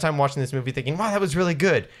spent most of my time watching this movie thinking, wow, that was really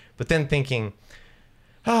good. But then thinking,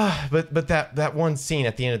 but that one scene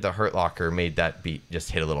at the end of The Hurt Locker made that beat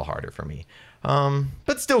just hit a little harder for me.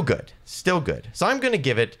 But still good. So I'm going to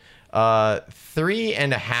give it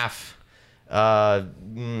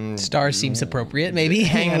 3.5 Stars seems appropriate, maybe.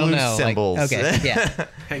 Hang I don't loose know. symbols. Okay, yeah.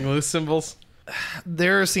 Hang loose symbols.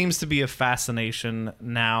 There seems to be a fascination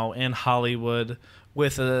now in Hollywood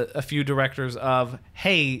with a few directors of,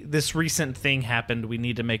 hey, this recent thing happened, we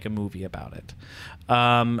need to make a movie about it.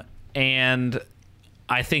 And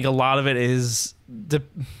I think a lot of it is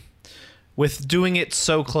with doing it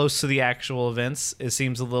so close to the actual events, it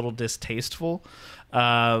seems a little distasteful.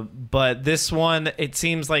 But this one, it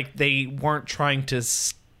seems like they weren't trying to.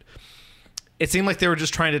 It seemed like they were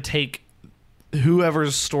just trying to take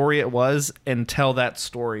whoever's story it was and tell that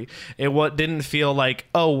story. It didn't feel like,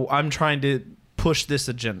 oh, I'm trying to push this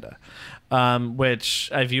agenda. Which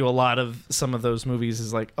I view a lot of some of those movies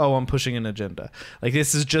as like, oh, I'm pushing an agenda. Like,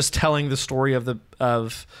 this is just telling the story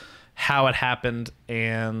of how it happened,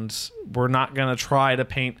 and we're not gonna try to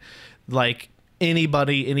paint like any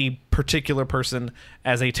particular person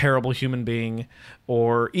as a terrible human being,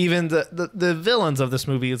 or even the villains of this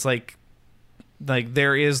movie. It's like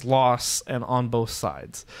there is loss and on both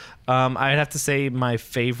sides. I'd have to say my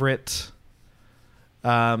favorite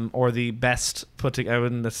or the best put together. I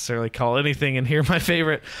wouldn't necessarily call anything in here my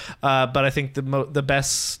favorite, but I think the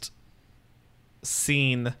best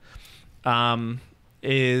scene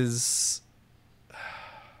is,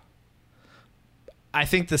 I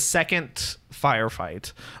think, the second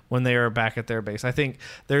firefight when they are back at their base. I think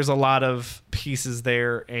there's a lot of pieces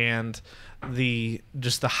there, and the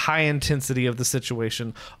high intensity of the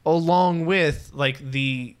situation, along with like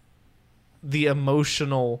the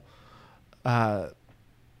emotional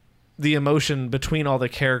the emotion between all the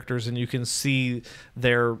characters, and you can see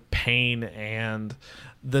their pain and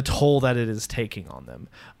the toll that it is taking on them.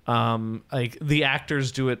 Like the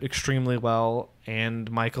actors do it extremely well, and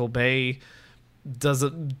Michael Bay does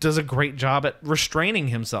a great job at restraining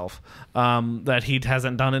himself, that he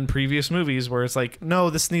hasn't done in previous movies, where it's like, no,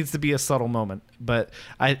 this needs to be a subtle moment. But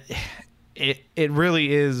it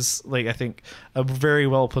really is, like, I think a very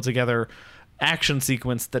well put together action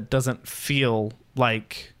sequence that doesn't feel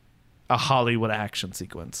like a Hollywood action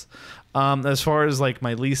sequence. As far as like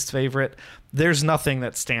my least favorite, there's nothing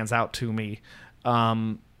that stands out to me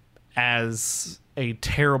as a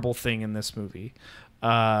terrible thing in this movie.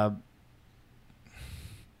 Like,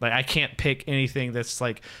 I can't pick anything that's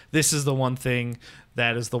like, this is the one thing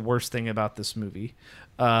that is the worst thing about this movie.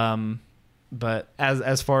 But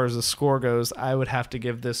as far as the score goes, I would have to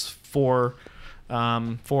give this 4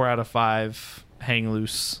 out of 5 hang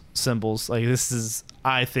loose cymbals. Like, this is,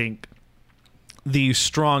 I think, the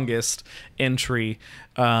strongest entry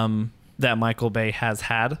that Michael Bay has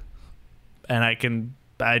had, and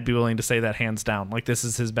I'd be willing to say that hands down. Like, this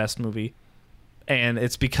is his best movie, and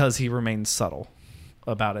it's because he remains subtle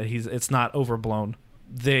about it. It's not overblown.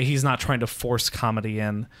 He's not trying to force comedy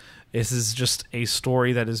in. This is just a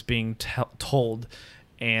story that is being told,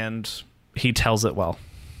 and he tells it well.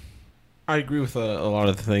 I agree with a lot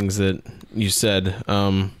of the things that you said.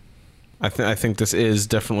 I think this is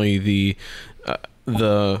definitely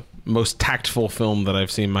the most tactful film that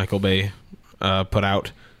I've seen Michael Bay put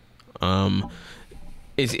out.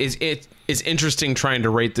 It's interesting trying to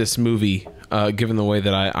rate this movie, given the way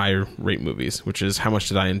that I rate movies, which is how much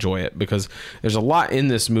did I enjoy it, because there's a lot in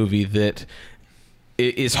this movie that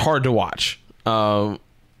is hard to watch.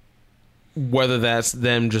 Whether that's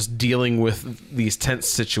them just dealing with these tense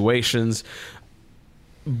situations,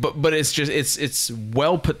 but it's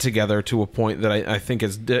well put together to a point that I think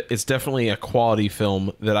it's definitely a quality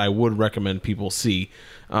film that I would recommend people see.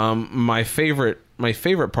 My favorite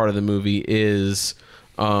part of the movie is,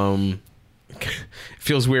 it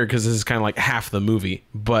feels weird because this is kind of like half the movie,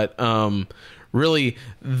 but really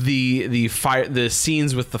the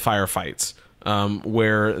scenes with the firefights.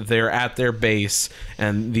 Where they're at their base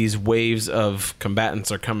and these waves of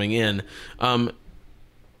combatants are coming in,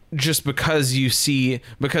 just because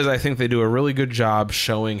I think they do a really good job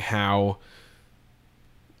showing how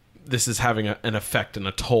this is having an effect and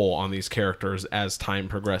a toll on these characters as time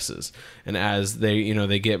progresses, and as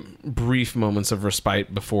they get brief moments of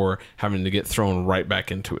respite before having to get thrown right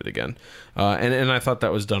back into it again. And I thought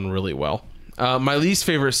that was done really well. My least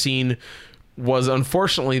favorite scene was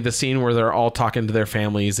unfortunately the scene where they're all talking to their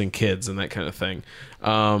families and kids and that kind of thing.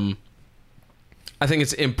 I think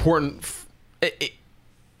it's important.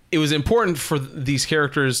 It was important for these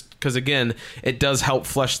characters because, again, it does help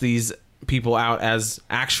flesh these people out as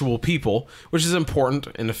actual people, which is important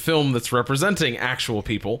in a film that's representing actual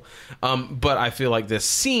people. But I feel like this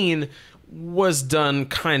scene was done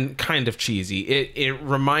kind of cheesy. It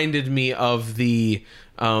reminded me of the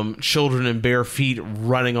children in bare feet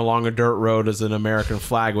running along a dirt road as an American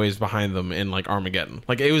flag waves behind them in like Armageddon.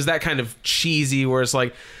 Like, it was that kind of cheesy where it's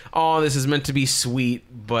like, oh, this is meant to be sweet,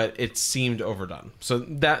 but it seemed overdone. So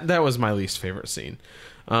that was my least favorite scene.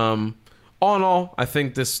 All in all, I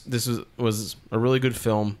think this was a really good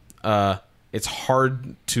film. It's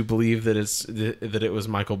hard to believe that it was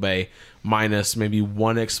Michael Bay, minus maybe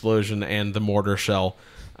one explosion and the mortar shell.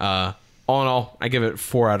 All in all, I give it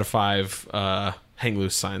 4 out of 5 hang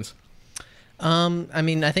loose signs. I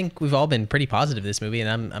mean, I think we've all been pretty positive this movie,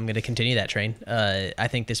 and I'm going to continue that train. I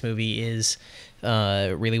think this movie is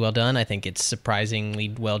really well done. I think it's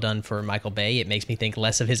surprisingly well done for Michael Bay. It makes me think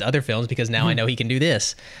less of his other films because now I know he can do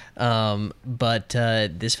this. But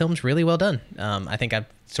this film's really well done. I think I've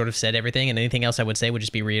sort of said everything, and anything else I would say would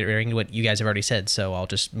just be reiterating what you guys have already said. So I'll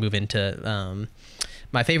just move into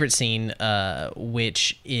my favorite scene,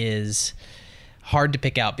 which is hard to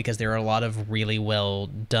pick out because there are a lot of really well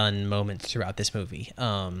done moments throughout this movie.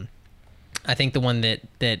 I think the one that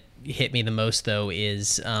hit me the most though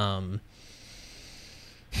is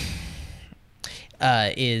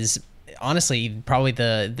honestly probably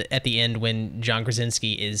the at the end when John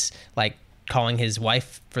Krasinski is like calling his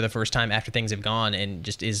wife for the first time after things have gone and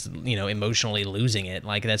just is, emotionally losing it.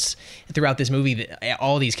 Like, that's throughout this movie,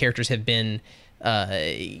 all these characters have been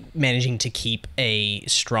managing to keep a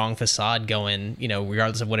strong facade going,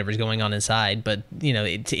 regardless of whatever's going on inside. But,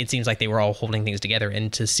 it seems like they were all holding things together,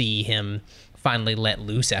 and to see him finally let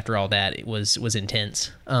loose after all that, it was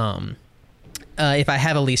intense. If I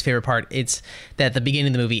have a least favorite part, it's that the beginning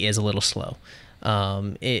of the movie is a little slow.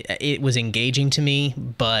 It was engaging to me,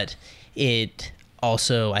 but it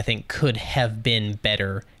also, I think, could have been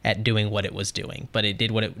better at doing what it was doing. But it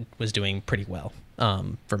did what it was doing pretty well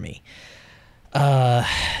for me.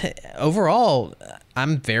 Overall,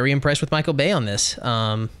 I'm very impressed with Michael Bay on this.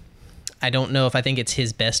 I don't know if I think it's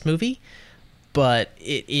his best movie, but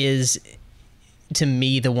it is, to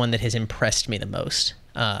me, the one that has impressed me the most.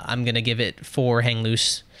 I'm going to give it 4 hang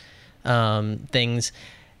loose things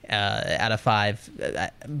out of 5.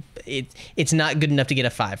 It's not good enough to get a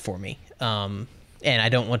 5 for me. And I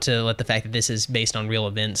don't want to let the fact that this is based on real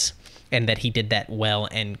events and that he did that well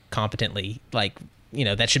and competently,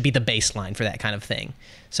 that should be the baseline for that kind of thing.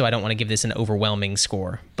 So I don't want to give this an overwhelming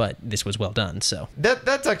score, but this was well done. So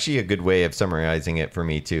that's actually a good way of summarizing it for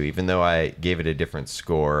me too. Even though I gave it a different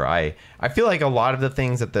score, I feel like a lot of the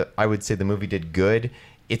things that I would say the movie did good.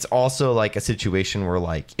 It's also like a situation where,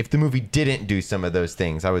 like, if the movie didn't do some of those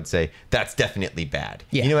things, I would say that's definitely bad.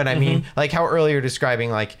 Yeah. You know what I mean? Like how earlier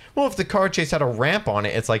describing, like, well, if the car chase had a ramp on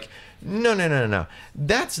it, it's like, no.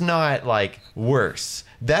 That's not like worse.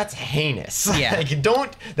 That's heinous. Yeah.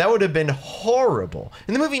 That would have been horrible.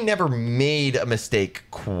 And the movie never made a mistake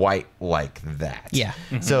quite like that. Yeah.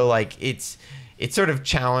 So like it's sort of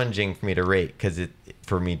challenging for me to rate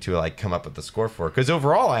for me to like come up with the score for it. Because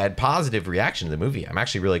overall I had positive reaction to the movie. I'm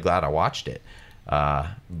actually really glad I watched it.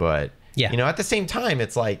 But yeah. At the same time,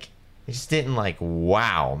 it's like it just didn't like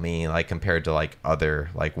wow me like compared to like other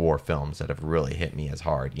like war films that have really hit me as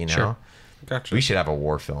hard, Sure. Gotcha. We should have a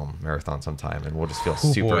war film marathon sometime, and we'll just feel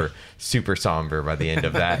boy. super somber by the end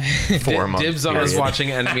of that 4 month Dibs on us period. watching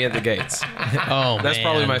Enemy at the Gates. Oh, That's man.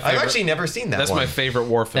 probably my favorite. I've actually never seen that That's one. my favorite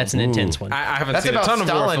war film. That's an intense one. I haven't That's seen about a ton of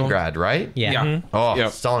war film. Stalingrad, right? Yeah. Yeah. Oh, Yep.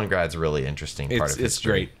 Stalingrad's a really interesting part of It's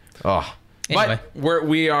history. great. Oh, Anyway. But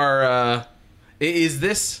we are. Is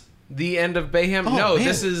this the end of Bayhem? Oh, no, man.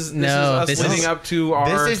 this is No, us this leading is- up to our.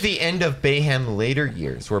 this is the end of Bayhem later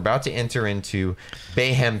years. We're about to enter into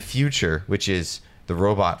Bayhem Future, which is the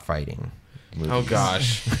robot fighting movie. Oh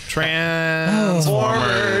gosh.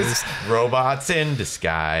 Transformers. Robots in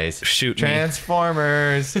disguise. Shoot me.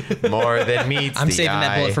 Transformers. More than meets I'm the saving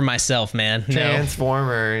that eye. bullet for myself, man. No.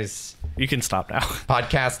 Transformers. You can stop now.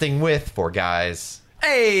 Podcasting with 4 guys.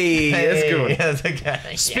 Hey, that's good. That's a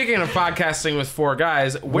guy. Speaking of podcasting with 4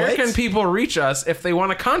 guys, where What? can people reach us if they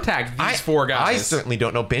want to contact these 4 I guys? certainly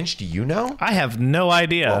don't know. Bench, do you know? I have no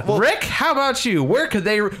idea. Well, Rick, how about you? Where could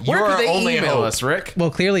they our only email hope. us, Rick? Well,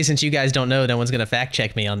 clearly, since you guys don't know, no one's going to fact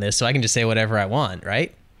check me on this, so I can just say whatever I want,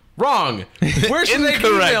 right? Wrong. Where should they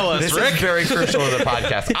Incorrect. email us, This Rick? is very crucial to the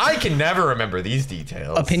podcast. I can never remember these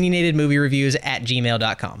details.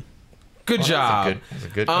 Opinionatedmoviereviews@gmail.com. Good job. That's a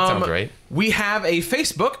good. That sounds right. We have a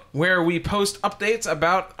Facebook where we post updates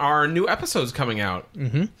about our new episodes coming out.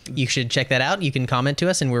 You should check that out. You can comment to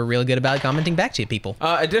us, and we're real good about commenting back to you people.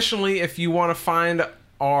 Additionally, if you want to find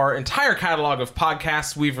our entire catalog of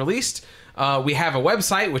podcasts we've released, we have a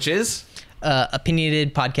website, which is...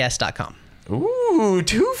 Opinionatedpodcast.com. Ooh,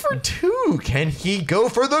 2 for 2. Can he go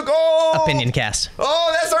for the goal? Opinioncast.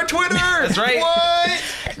 Oh, that's our Twitter. That's right. What?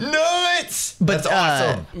 Nuts. But, That's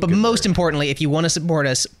awesome. But most importantly, if you want to support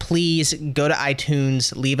us, please go to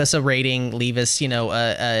iTunes, leave us a rating, leave us,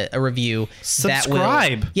 a review.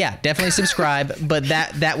 Subscribe. Definitely subscribe. But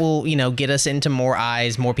that will, get us into more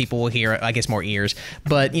eyes, more people will hear, I guess more ears.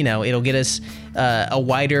 But, it'll get us a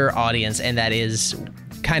wider audience, and that is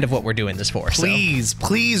kind of what we're doing this for.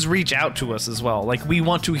 Please reach out to us as well. Like, we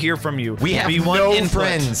want to hear from you. We have want no input.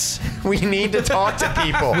 friends. We need to talk to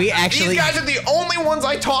people. We actually- These guys are the only ones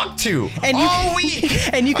I talk to And all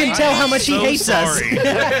week. And you can tell how much he So hates us. sorry.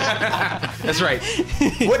 That's right.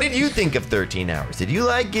 What did you think of 13 Hours? Did you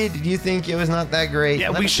like it? Did you think it was not that great? Yeah,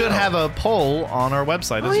 Let we us should know. have a poll on our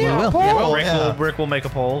website as yeah, well. we will. Yeah, poll, Rick, yeah. Rick will make a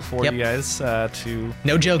poll for Yep. you guys to.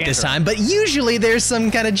 No joke this answer. time, but usually there's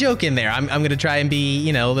some kind of joke in there. I'm going to try and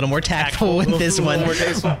be, a little more tactful with this a one. little more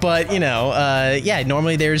tasteful. But,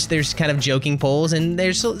 normally there's kind of joking polls and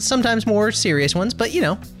there's sometimes more serious ones, but,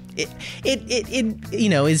 it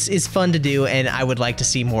is fun to do, and I would like to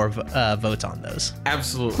see more votes on those.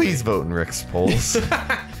 Absolutely. Please vote in Rick's polls.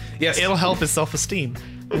 Yes. It'll help his self-esteem.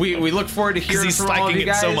 we look forward to hearing he's from all of liking you it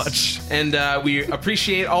guys so much. and we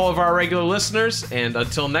appreciate all of our regular listeners, and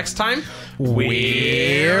until next time,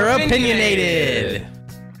 We're opinionated.